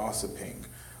lying or gossiping?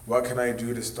 What can I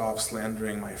do to stop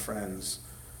slandering my friends?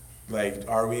 Like,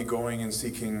 are we going and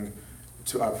seeking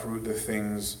to uproot the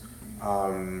things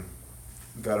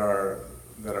that are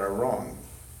wrong?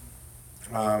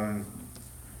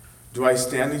 Do I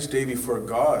stand each day before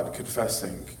God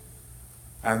confessing,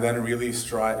 and then really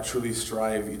truly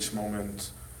strive each moment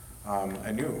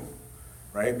anew,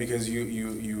 right? Because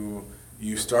you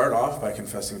you start off by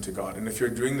confessing to God. And if you're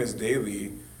doing this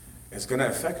daily, it's going to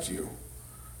affect you,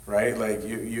 right? Like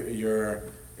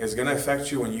it's going to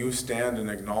affect you when you stand and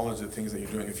acknowledge the things that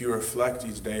you're doing. If you reflect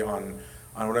each day on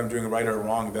what I'm doing right or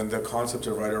wrong, then the concept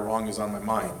of right or wrong is on my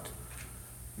mind.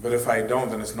 But if I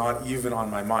don't, then it's not even on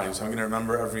my mind. So I'm going to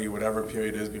remember every whatever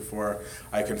period is before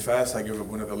I confess. I give a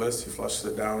one of the list, he flushes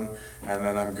it down, and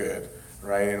then I'm good,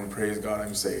 right? And praise God,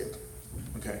 I'm saved.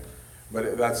 Okay,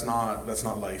 but that's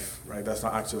not life, right? That's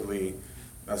not actively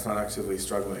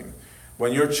struggling.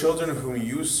 When your children whom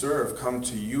you serve come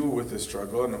to you with a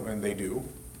struggle, and they do,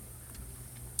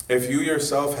 if you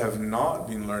yourself have not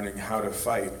been learning how to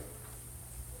fight,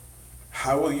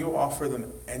 how will you offer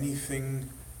them anything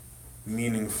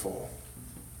meaningful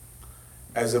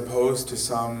as opposed to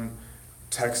some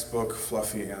textbook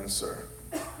fluffy answer?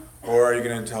 Or are you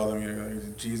going to tell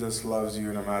them, Jesus loves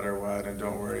you no matter what, and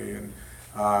don't worry? And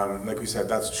like we said,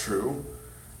 that's true.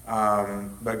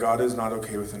 But God is not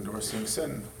okay with endorsing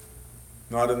sin.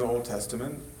 Not in the Old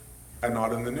Testament, and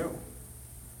not in the New.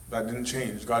 That didn't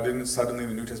change. God didn't suddenly in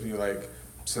the New Testament be like,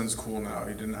 sin's cool now.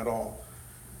 He didn't at all.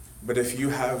 But if you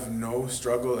have no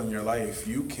struggle in your life,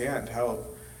 you can't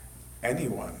help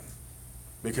anyone,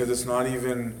 because it's not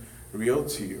even real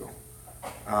to you.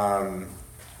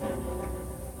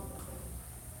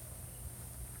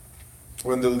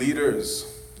 When the leaders,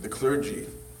 the clergy,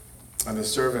 and the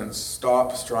servants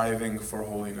stop striving for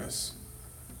holiness,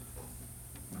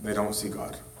 they don't see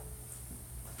God.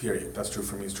 Period. That's true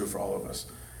for me, it's true for all of us.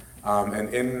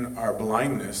 And in our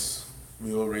blindness,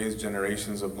 we will raise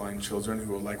generations of blind children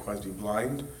who will likewise be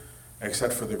blind,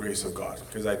 except for the grace of God.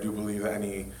 Because I do believe that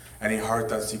any heart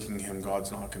that's seeking Him,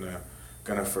 God's not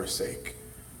gonna forsake.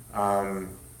 But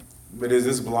it is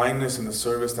this blindness in the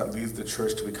service that leads the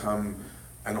church to become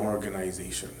an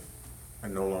organization,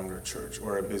 and no longer a church,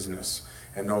 or a business,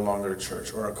 and no longer a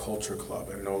church, or a culture club,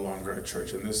 and no longer a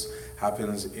church. And this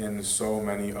happens in so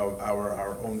many of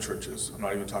our own churches. I'm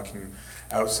not even talking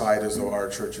outside as though our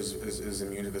church is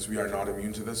immune to this. We are not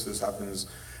immune to this. This happens.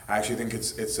 I actually think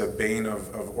it's a bane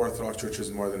of Orthodox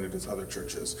churches more than it is other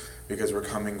churches, because we're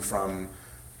coming from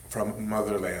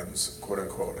motherlands, quote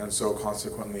unquote. And so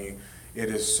consequently, it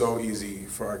is so easy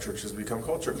for our churches to become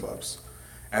culture clubs.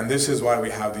 And this is why we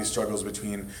have these struggles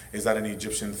between, is that an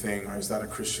Egyptian thing or is that a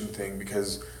Christian thing?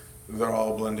 Because they're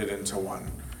all blended into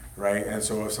one, right? And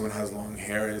so if someone has long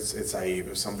hair, it's Aib.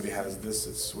 If somebody has this,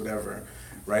 it's whatever,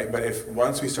 right? But if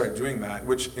once we start doing that,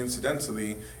 which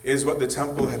incidentally is what the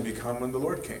temple had become when the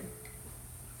Lord came,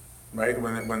 right?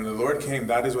 When the Lord came,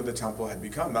 that is what the temple had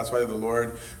become. That's why the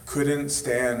Lord couldn't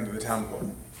stand the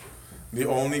temple. The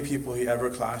only people he ever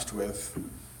clashed with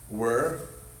were,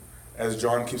 as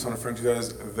John keeps on referring to them,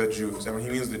 as the Jews. And when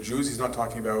he means the Jews, he's not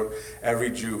talking about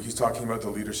every Jew. He's talking about the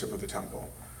leadership of the temple.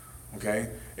 Okay?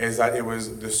 Is that it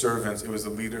was the servants, it was the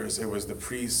leaders, it was the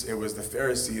priests, it was the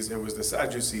Pharisees, it was the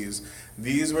Sadducees.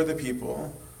 These were the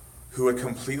people who had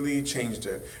completely changed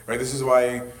it. Right? This is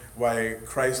why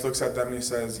Christ looks at them and he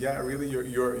says, yeah, really,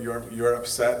 you're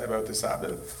upset about the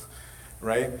Sabbath.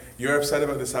 Right? You're upset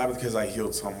about the Sabbath because I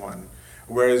healed someone.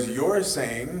 Whereas you're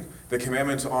saying the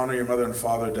commandment to honor your mother and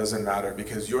father doesn't matter,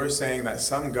 because you're saying that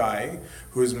some guy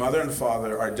whose mother and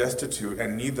father are destitute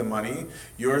and need the money,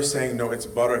 you're saying, no, it's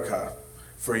barakah.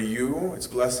 For you, it's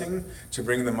blessing to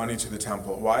bring the money to the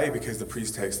temple. Why? Because the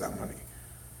priest takes that money.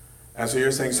 And so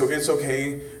you're saying, so it's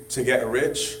okay to get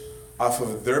rich off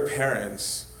of their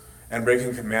parents and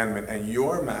breaking commandment, and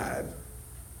you're mad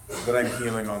that I'm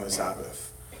healing on the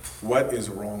Sabbath. What is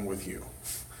wrong with you?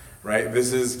 Right?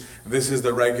 This is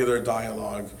the regular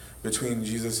dialogue between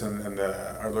Jesus and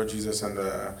our Lord Jesus and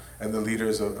the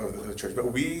leaders of the church.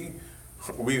 But we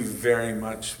very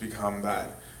much become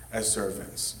that as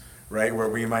servants, right? Where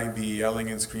we might be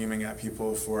yelling and screaming at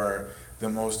people for the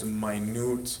most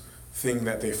minute thing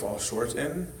that they fall short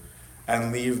in,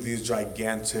 and leave these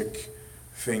gigantic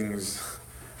things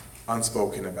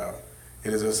unspoken about.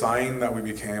 It is a sign that we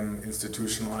became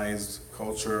institutionalized,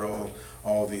 cultural,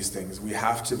 all these things. We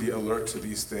have to be alert to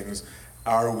these things.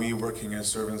 Are we working as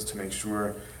servants to make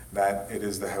sure that it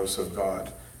is the house of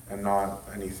God and not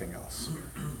anything else?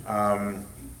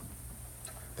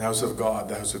 The house of God,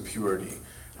 the house of purity,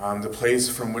 the place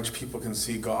from which people can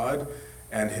see God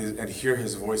and hear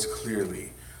His voice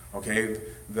clearly. Okay,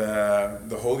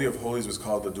 the Holy of Holies was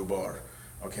called the Dubar.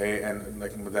 Okay, and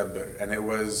like Mudabbir, and it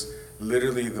was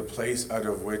literally the place out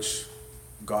of which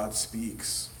God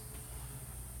speaks.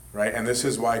 Right? And this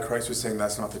is why Christ was saying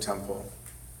that's not the temple.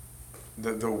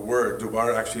 The word,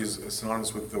 Dubar, actually is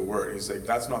synonymous with the word. He's like,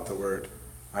 that's not the word.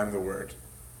 I'm the word.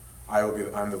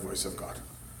 I'm the voice of God.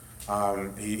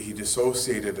 He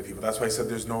dissociated the people. That's why I said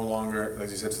there's no longer,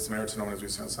 as he said to the Samaritan woman as we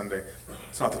said on Sunday,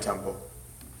 it's not the temple.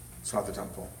 It's not the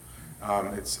temple.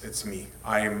 It's me.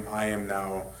 I am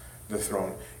now the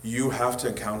throne. You have to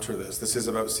encounter this. This is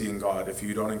about seeing God. If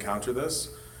you don't encounter this,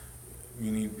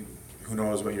 you need, who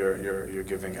knows what you're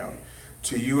giving out.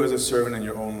 To you as a servant in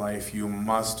your own life, you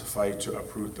must fight to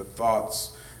uproot the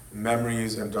thoughts,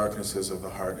 memories, and darknesses of the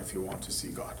heart if you want to see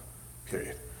God.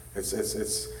 Period. It's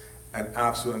an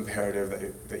absolute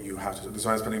imperative that you have to. That's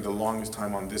why I'm spending the longest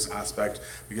time on this aspect,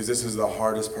 because this is the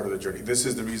hardest part of the journey. This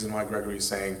is the reason why Gregory is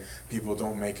saying people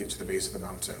don't make it to the base of the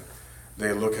mountain.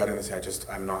 They look at it and say,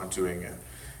 I'm not doing it.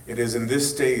 It is in this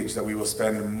stage that we will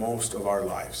spend most of our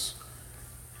lives.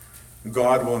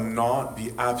 God will not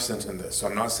be absent in this. So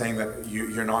I'm not saying that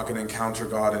you're not going to encounter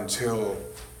God until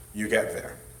you get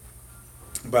there.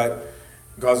 But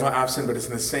God's not absent, but it's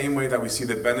in the same way that we see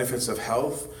the benefits of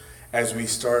health as we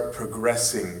start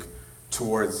progressing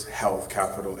towards health,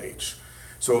 capital H.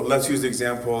 So let's use the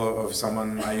example of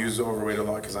someone, I use overweight a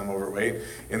lot because I'm overweight,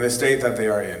 in the state that they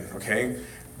are in, okay?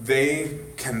 They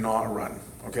cannot run,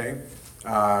 okay?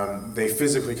 They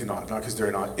physically cannot, not because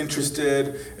they're not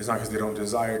interested, it's not because they don't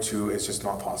desire to, it's just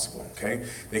not possible, okay?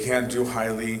 They can't do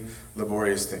highly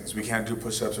laborious things. We can't do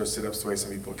push-ups or sit-ups the way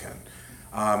some people can.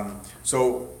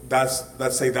 So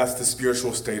let's say that's the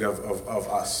spiritual state of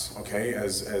us, okay,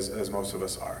 as most of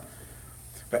us are.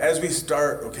 But as we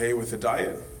start, okay, with the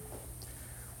diet,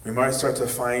 we might start to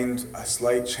find a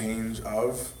slight change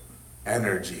of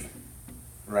energy,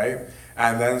 right?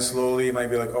 And then slowly it might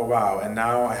be like, oh wow, and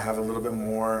now I have a little bit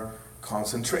more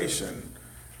concentration,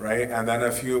 right? And then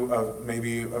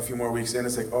maybe a few more weeks in,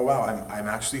 it's like, oh wow, I'm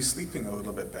actually sleeping a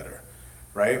little bit better,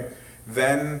 right?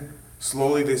 Then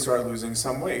slowly they start losing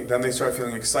some weight. Then they start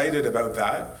feeling excited about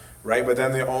that, right? But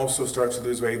then they also start to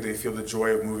lose weight. They feel the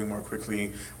joy of moving more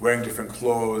quickly, wearing different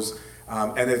clothes,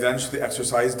 and eventually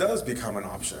exercise does become an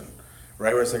option,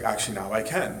 right? Where it's like, actually now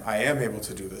I am able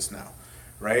to do this now,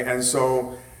 right? And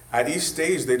so at each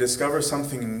stage they discover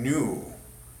something new.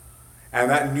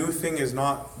 And that new thing is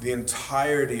not the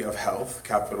entirety of health,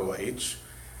 capital H,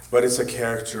 but it's a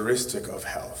characteristic of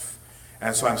health.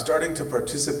 And so I'm starting to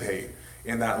participate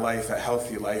in that life, that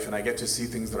healthy life, and I get to see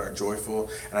things that are joyful,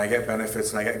 and I get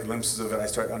benefits, and I get glimpses of it. I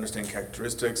start to understand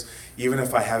characteristics, even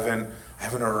if I haven't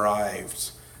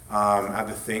arrived at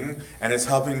the thing, and it's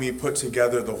helping me put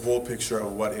together the whole picture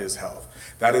of what is health.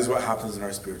 That is what happens in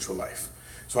our spiritual life.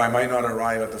 So I might not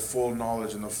arrive at the full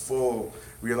knowledge and the full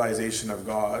realization of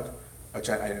God,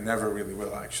 which I never really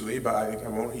will actually, but I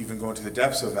won't even go into the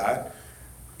depths of that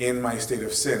in my state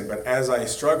of sin. But as I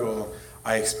struggle,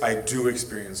 I do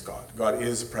experience God. God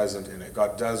is present in it.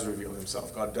 God does reveal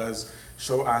himself. God does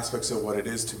show aspects of what it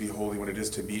is to be holy, what it is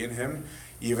to be in him,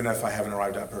 even if I haven't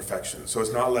arrived at perfection. So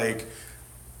it's not like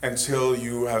until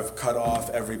you have cut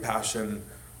off every passion,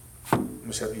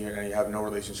 and you have no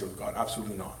relationship with God.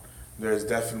 Absolutely not. There is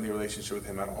definitely a relationship with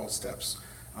him at all steps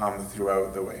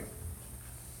throughout the way.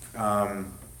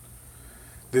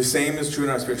 The same is true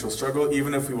in our spiritual struggle.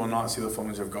 Even if we will not see the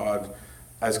fullness of God,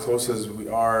 as close as we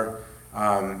are,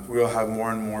 we will have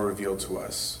more and more revealed to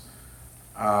us.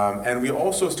 And we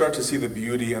also start to see the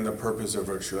beauty and the purpose of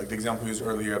virtue. Like the example we used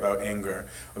earlier about anger.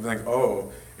 Of like,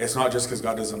 oh, it's not just because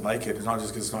God doesn't like it. It's not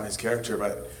just because it's not his character,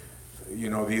 but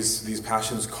these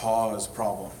passions cause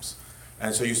problems.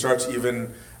 And so you start to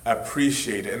even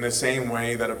appreciate it in the same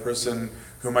way that a person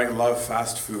who might love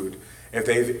fast food, if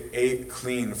they've ate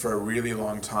clean for a really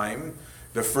long time,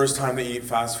 the first time they eat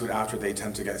fast food after, they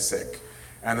tend to get sick.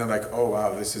 And they're like, oh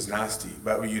wow, this is nasty.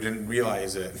 But you didn't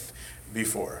realize it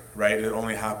before, right? It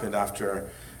only happened after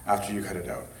you cut it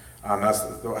out. That's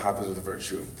what happens with the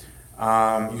virtue.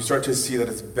 You start to see that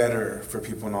it's better for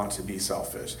people not to be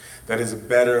selfish. That it's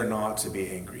better not to be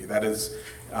angry. That is,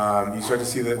 you start to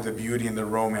see the beauty and the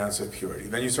romance of purity.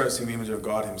 Then you start seeing the image of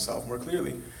God himself more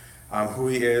clearly. Who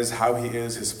he is, how he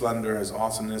is, his splendor, his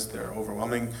awesomeness, they're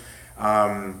overwhelming.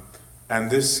 And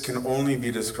this can only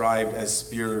be described as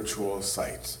spiritual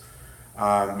sight,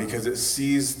 because it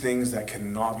sees things that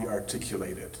cannot be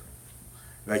articulated.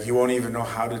 Like you won't even know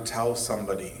how to tell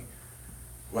somebody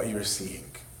what you're seeing.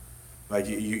 Like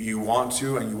you want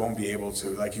to and you won't be able to.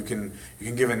 Like you can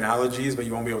give analogies, but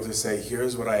you won't be able to say,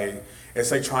 here's what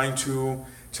it's like trying to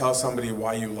tell somebody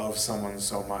why you love someone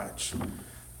so much.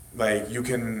 Like you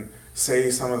can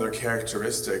say some of their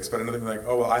characteristics, but another thing like,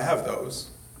 oh well, I have those.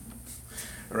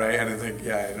 Right, and I think,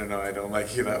 yeah, I don't know, I don't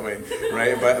like you that way,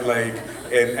 right? But like,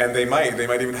 and they might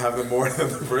even have them more than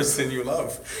the person you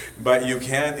love, but you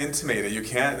can't intimate it. You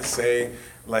can't say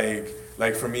like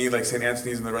for me, like St.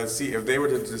 Anthony's in the Red Sea. If they were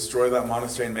to destroy that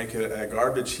monastery and make it a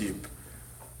garbage heap,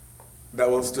 that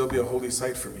will still be a holy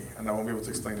sight for me, and I won't be able to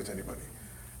explain it to anybody,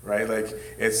 right? Like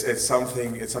it's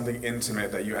something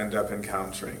intimate that you end up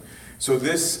encountering. So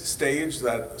this stage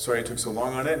that, sorry I took so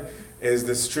long on it, is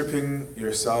the stripping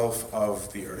yourself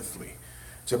of the earthly,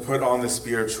 to put on the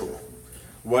spiritual.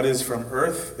 What is from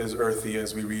earth is earthy,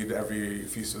 as we read every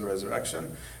Feast of the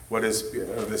Resurrection. What is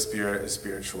of the Spirit is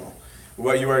spiritual.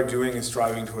 What you are doing is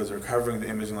striving towards recovering the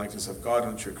image and likeness of God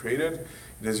in which you're created.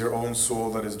 It is your own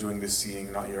soul that is doing the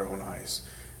seeing, not your own eyes.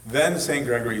 Then St.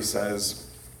 Gregory says,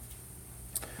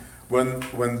 when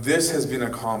this has been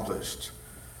accomplished,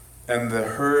 and the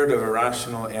herd of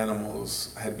irrational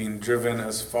animals had been driven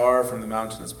as far from the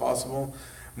mountain as possible,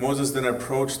 Moses then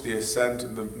approached the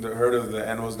ascent. The herd of the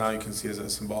animals now you can see as a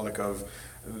symbolic of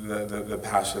the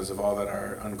passions of all that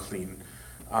are unclean.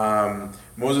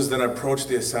 Moses then approached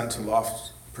the ascent to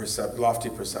lofty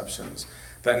perceptions.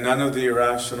 That none of the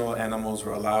irrational animals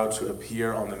were allowed to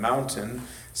appear on the mountain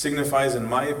signifies, in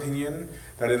my opinion,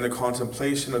 that in the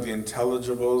contemplation of the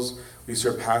intelligibles, we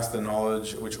surpass the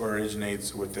knowledge which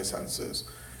originates with the senses.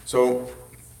 So,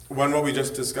 when what we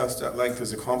just discussed at length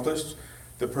is accomplished,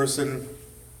 the person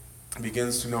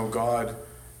begins to know God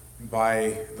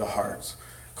by the heart.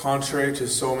 Contrary to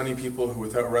so many people who,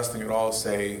 without wrestling at all,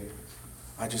 say,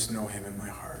 I just know him in my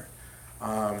heart.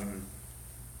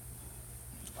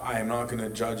 I am not going to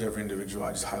judge every individual,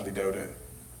 I just highly doubt it.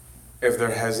 If there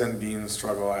hasn't been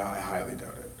struggle, I highly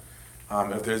doubt it.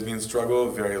 If there's been struggle,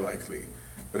 very likely.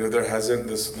 But if there hasn't,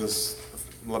 this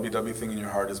lovey-dovey thing in your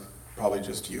heart is probably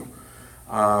just you.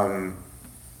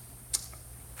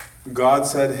 God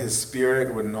said his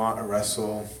spirit would not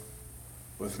wrestle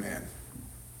with man.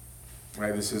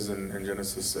 Right? This is in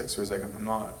Genesis 6, where he's like,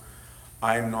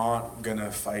 I'm not going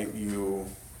to fight you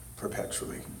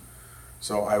perpetually.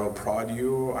 So I will prod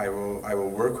you, I will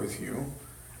work with you,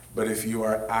 but if you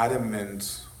are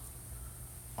adamant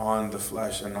on the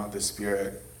flesh and not the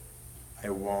spirit,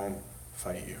 I won't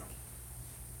fight you.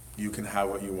 You can have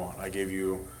what you want. I gave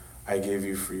you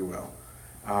free will.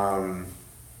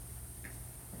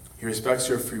 He respects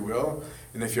your free will,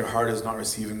 and if your heart is not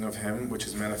receiving of him, which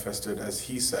is manifested, as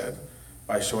he said,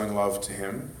 by showing love to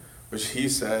him, which he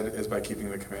said is by keeping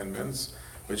the commandments,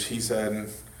 which he said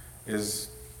is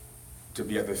to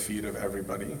be at the feet of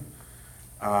everybody.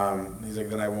 He's like,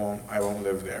 then I won't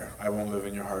live there. I won't live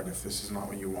in your heart if this is not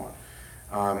what you want.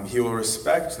 He will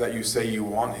respect that you say you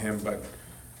want him, but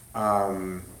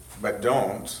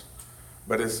don't.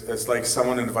 But it's like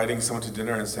someone inviting someone to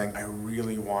dinner and saying, I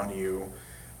really want you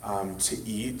to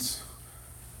eat,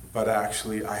 but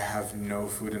actually I have no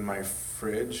food in my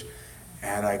fridge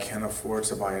and I can't afford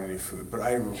to buy any food, but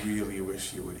I really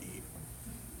wish you would eat.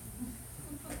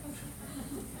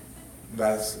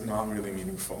 That's not really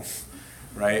meaningful,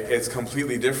 right? It's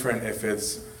completely different if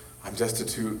it's, I'm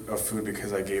destitute of food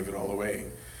because I gave it all away.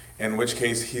 In which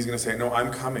case, he's going to say, no,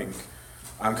 I'm coming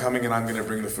and I'm going to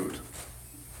bring the food,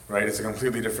 right? It's a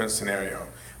completely different scenario.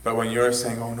 But when you're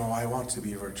saying, oh no, I want to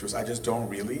be virtuous, I just don't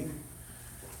really,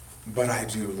 but I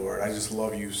do, Lord. I just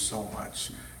love you so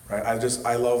much, right?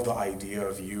 I love the idea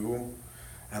of you,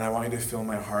 and I want you to fill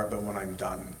my heart, but when I'm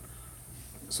done.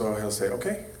 So he'll say,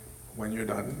 okay, when you're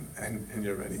done and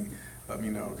you're ready, let me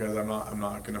know, because I'm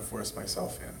not going to force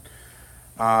myself in.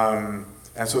 And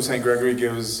so St. Gregory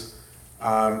gives,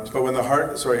 but when the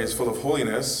heart, is full of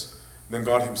holiness, then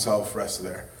God himself rests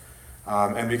there.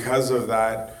 And because of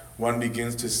that, one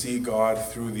begins to see God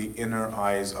through the inner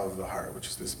eyes of the heart, which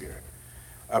is the spirit.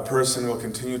 A person will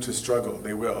continue to struggle.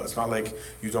 They will. It's not like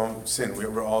you don't sin.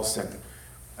 We're all sin.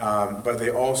 But they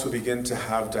also begin to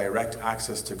have direct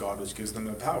access to God, which gives them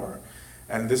the power.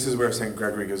 And this is where St.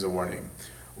 Gregory gives a warning.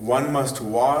 One must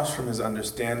wash from his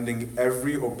understanding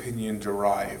every opinion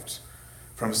derived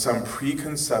from some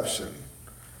preconception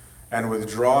and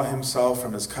withdraw himself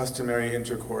from his customary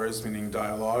intercourse, meaning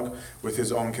dialogue, with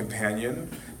his own companion,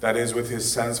 that is, with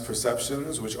his sense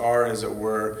perceptions, which are, as it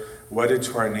were, wedded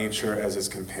to our nature as his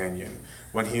companion.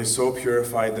 When he is so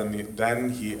purified,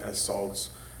 then he assaults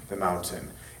the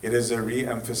mountain. It is a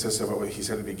re-emphasis of what he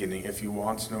said at the beginning. If you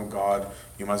want to know God,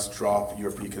 you must drop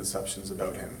your preconceptions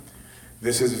about him.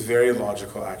 This is very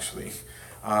logical, actually.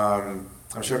 I'm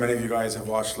sure many of you guys have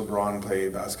watched LeBron play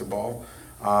basketball.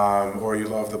 Or you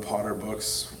love the Potter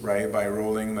books, right, by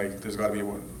Rowling. Like, there's got to be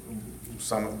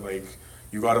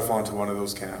you got to fall into one of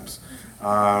those camps.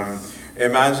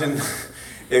 Imagine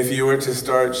if you were to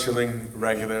start chilling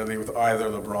regularly with either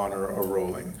LeBron or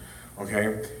Rowling,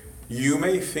 okay? You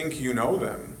may think you know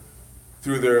them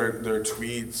through their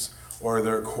tweets or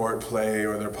their court play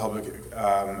or their public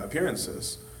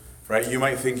appearances, right? You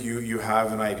might think you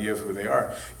have an idea of who they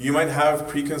are. You might have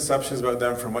preconceptions about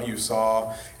them from what you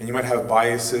saw, and you might have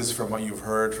biases from what you've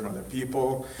heard from other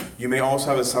people. You may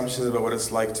also have assumptions about what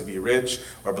it's like to be rich,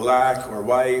 or black, or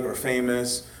white, or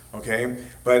famous, okay?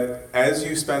 But as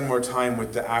you spend more time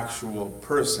with the actual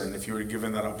person, if you were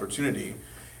given that opportunity,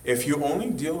 if you only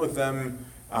deal with them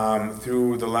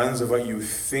through the lens of what you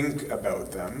think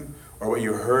about them, or what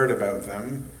you heard about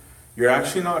them, you're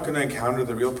actually not going to encounter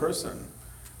the real person.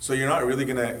 So you're not really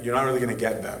gonna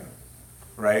get them,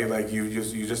 right? Like you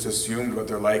just assumed what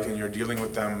they're like, and you're dealing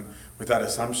with them with that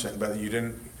assumption, but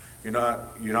you're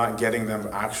not getting them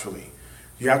actually.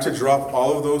 You have to drop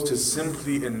all of those to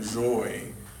simply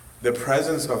enjoy the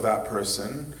presence of that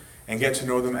person and get to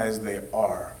know them as they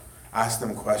are. Ask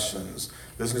them questions,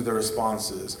 listen to their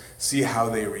responses, see how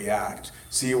they react,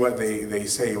 see what they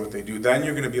say, what they do. Then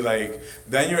you're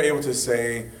you're able to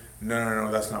say, no,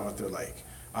 that's not what they're like.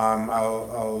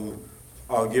 I'll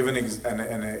give an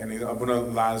Abuna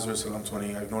Lazarus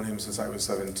Antoni. I've known him since I was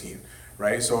 17,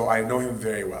 right? So I know him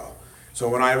very well. So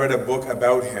when I read a book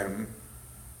about him,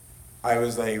 I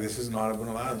was like, this is not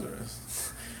Abuna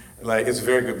Lazarus. Like, it's a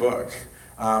very good book.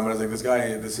 But I was like, this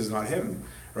guy, this is not him,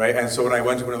 right? And so when I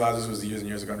went to Abuna Lazarus, was years and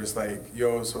years ago, I'm just like,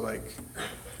 yo, so like,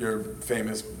 you're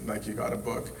famous, like you got a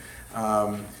book.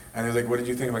 And he was like, what did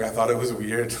you think? I'm like, I thought it was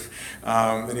weird.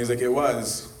 And he was like, it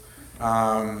was.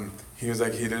 He was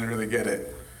like, he didn't really get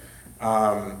it.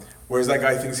 Whereas that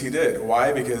guy thinks he did.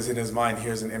 Why? Because in his mind,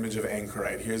 here's an image of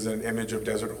anchorite. Here's an image of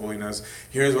desert holiness.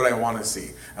 Here's what I want to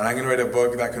see. And I'm going to write a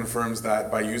book that confirms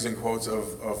that by using quotes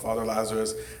of Father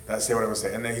Lazarus that say what I want to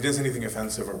say. And he doesn't say anything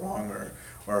offensive or wrong or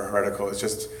heretical.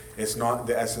 It's not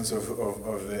the essence of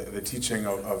the teaching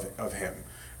of him,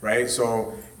 right?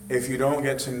 So if you don't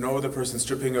get to know the person,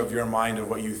 stripping of your mind of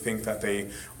what you think that they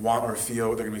want or feel,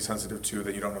 what they're going to be sensitive to,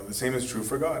 that you don't know. The same is true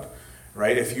for God,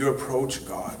 right? If you approach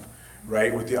God,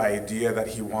 right, with the idea that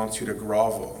he wants you to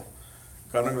grovel,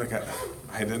 God, I'm like,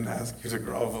 I didn't ask you to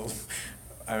grovel.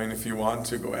 I mean, if you want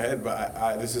to, go ahead,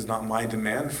 but this is not my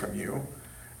demand from you,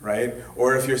 right?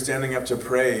 Or if you're standing up to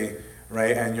pray,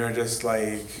 right, and you're just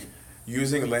like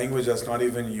using language that's not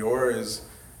even yours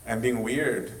and being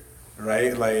weird,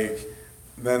 right? Like,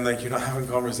 then like you're not having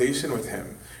conversation with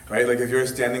him, right? Like if you're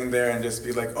standing there and just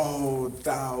be like, oh,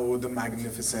 thou the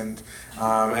magnificent,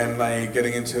 and like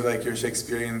getting into like your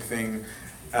Shakespearean thing,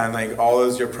 and like all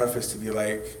is your preface to be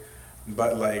like,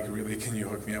 but like really, can you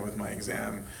hook me up with my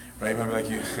exam, right? I'm like,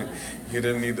 you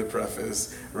didn't need the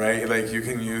preface, right? Like you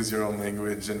can use your own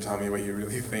language and tell me what you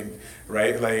really think,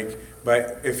 right? Like,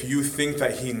 but if you think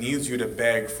that he needs you to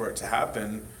beg for it to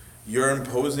happen, you're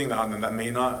imposing that on them. That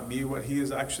may not be what he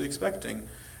is actually expecting,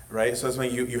 right? So that's why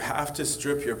you have to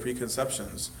strip your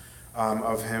preconceptions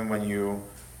of him when you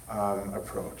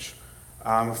approach.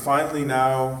 Finally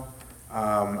now,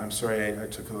 I'm sorry I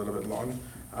took a little bit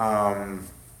long.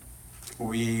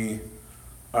 We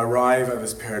arrive at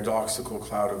this paradoxical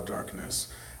cloud of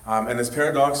darkness. And it's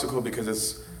paradoxical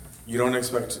because you don't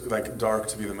expect like dark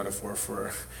to be the metaphor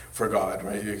for God,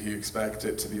 right? You expect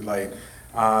it to be light.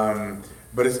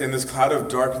 But it's in this cloud of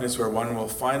darkness where one will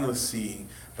finally see,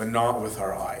 but not with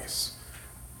our eyes.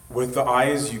 With the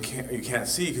eyes you can't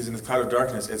see, because in this cloud of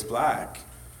darkness it's black.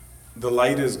 The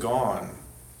light is gone.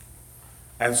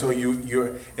 And so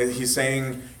he's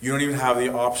saying you don't even have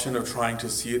the option of trying to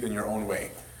see it in your own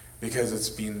way, because it's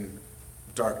been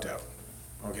darked out.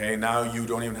 Okay, now you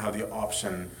don't even have the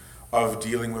option of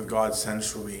dealing with God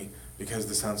sensually because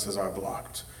the senses are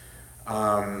blocked.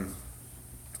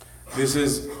 This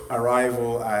is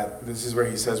where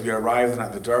he says, we arrived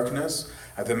at the darkness,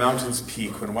 at the mountain's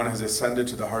peak. When one has ascended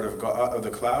to the heart of God, of the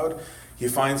cloud, he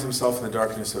finds himself in the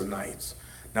darkness of night.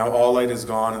 Now all light is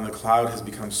gone, and the cloud has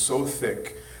become so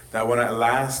thick that one at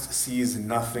last sees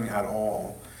nothing at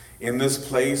all. In this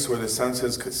place where the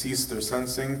senses could cease their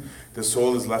sensing, the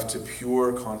soul is left to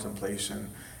pure contemplation,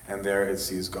 and there it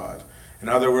sees God. In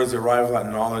other words, the arrival at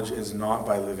knowledge is not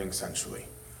by living sensually.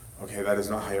 Okay, that is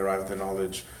not how you arrive at the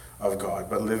knowledge of God,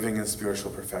 but living in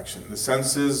spiritual perfection. The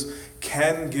senses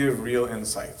can give real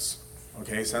insights.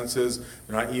 Okay, senses,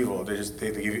 they're not evil. They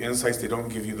give you insights, they don't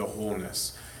give you the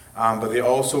wholeness. But they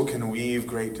also can weave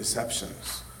great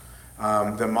deceptions.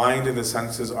 The mind and the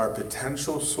senses are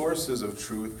potential sources of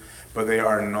truth, but they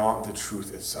are not the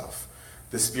truth itself.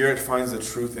 The spirit finds the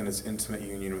truth in its intimate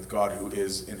union with God, who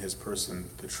is in his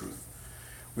person the truth.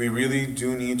 We really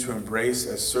do need to embrace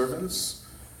as servants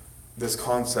this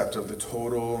concept of the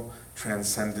total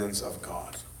transcendence of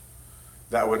God.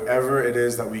 That whatever it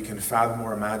is that we can fathom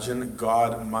or imagine,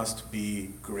 God must be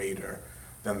greater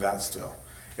than that still.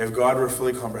 If God were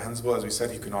fully comprehensible, as we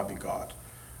said, he could not be God.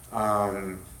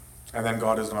 And then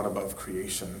God is not above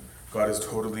creation. God is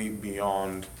totally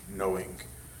beyond knowing.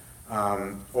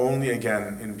 Only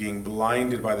again, in being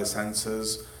blinded by the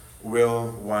senses,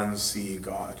 will one see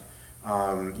God.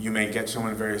 You may get to know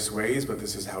him in various ways, but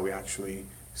this is how we actually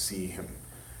see him.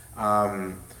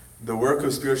 The work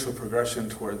of spiritual progression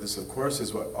toward this, of course,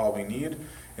 is what all we need.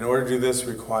 In order to do this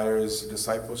requires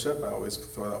discipleship. I always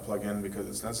throw that plug in because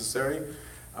it's necessary.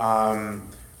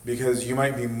 Because you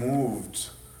might be moved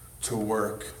to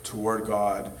work toward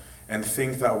God and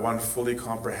think that one fully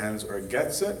comprehends or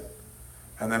gets it,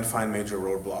 and then find major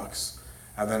roadblocks,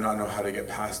 and then not know how to get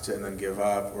past it, and then give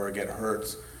up or get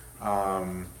hurt,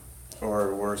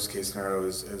 or worst case scenario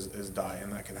is die,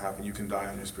 and that can happen. You can die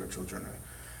on your spiritual journey.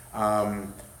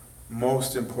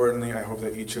 Most importantly, I hope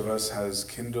that each of us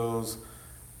kindles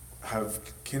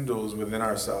within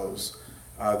ourselves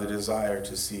the desire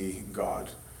to see God,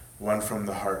 one from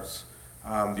the heart,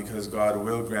 because God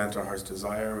will grant our heart's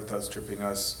desire without stripping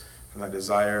us from that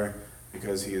desire,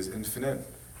 because he is infinite.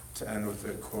 To end with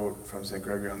a quote from St.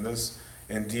 Gregory on this: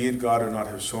 "Indeed, God would not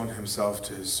have shown himself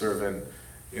to his servant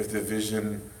if the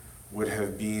vision would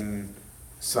have been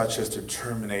such as to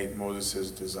terminate Moses'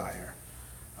 desire.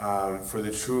 For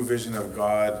the true vision of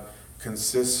God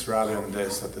consists rather in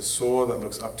this, that the soul that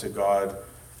looks up to God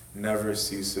never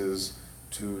ceases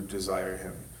to desire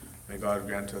him." May God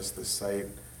grant us the sight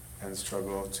and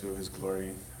struggle to his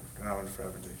glory, now and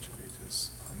forever, to age of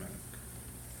ages.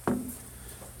 Amen.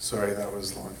 Sorry, that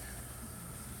was long.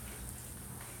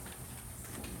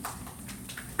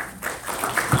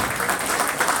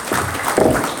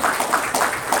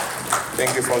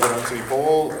 Thank you, Father Anthony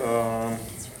Paul.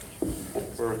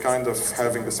 We're kind of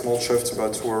having a small shift,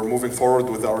 but we're moving forward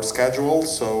with our schedule,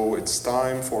 so it's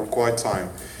time for quiet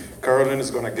time. Caroline is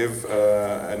going to give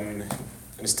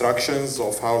instructions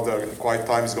of how the quiet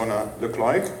time is going to look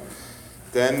like.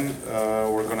 Then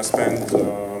we're going to spend,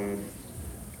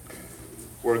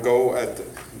 we'll go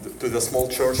to the small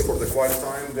church for the quiet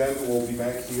time. Then we'll be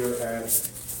back here at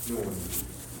noon.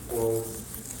 We'll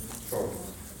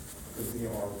continue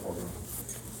our program.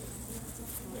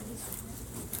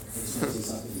 I just want to say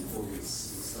something before we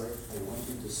start. I want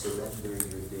you to surrender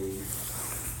your day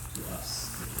to us.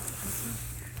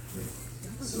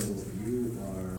 So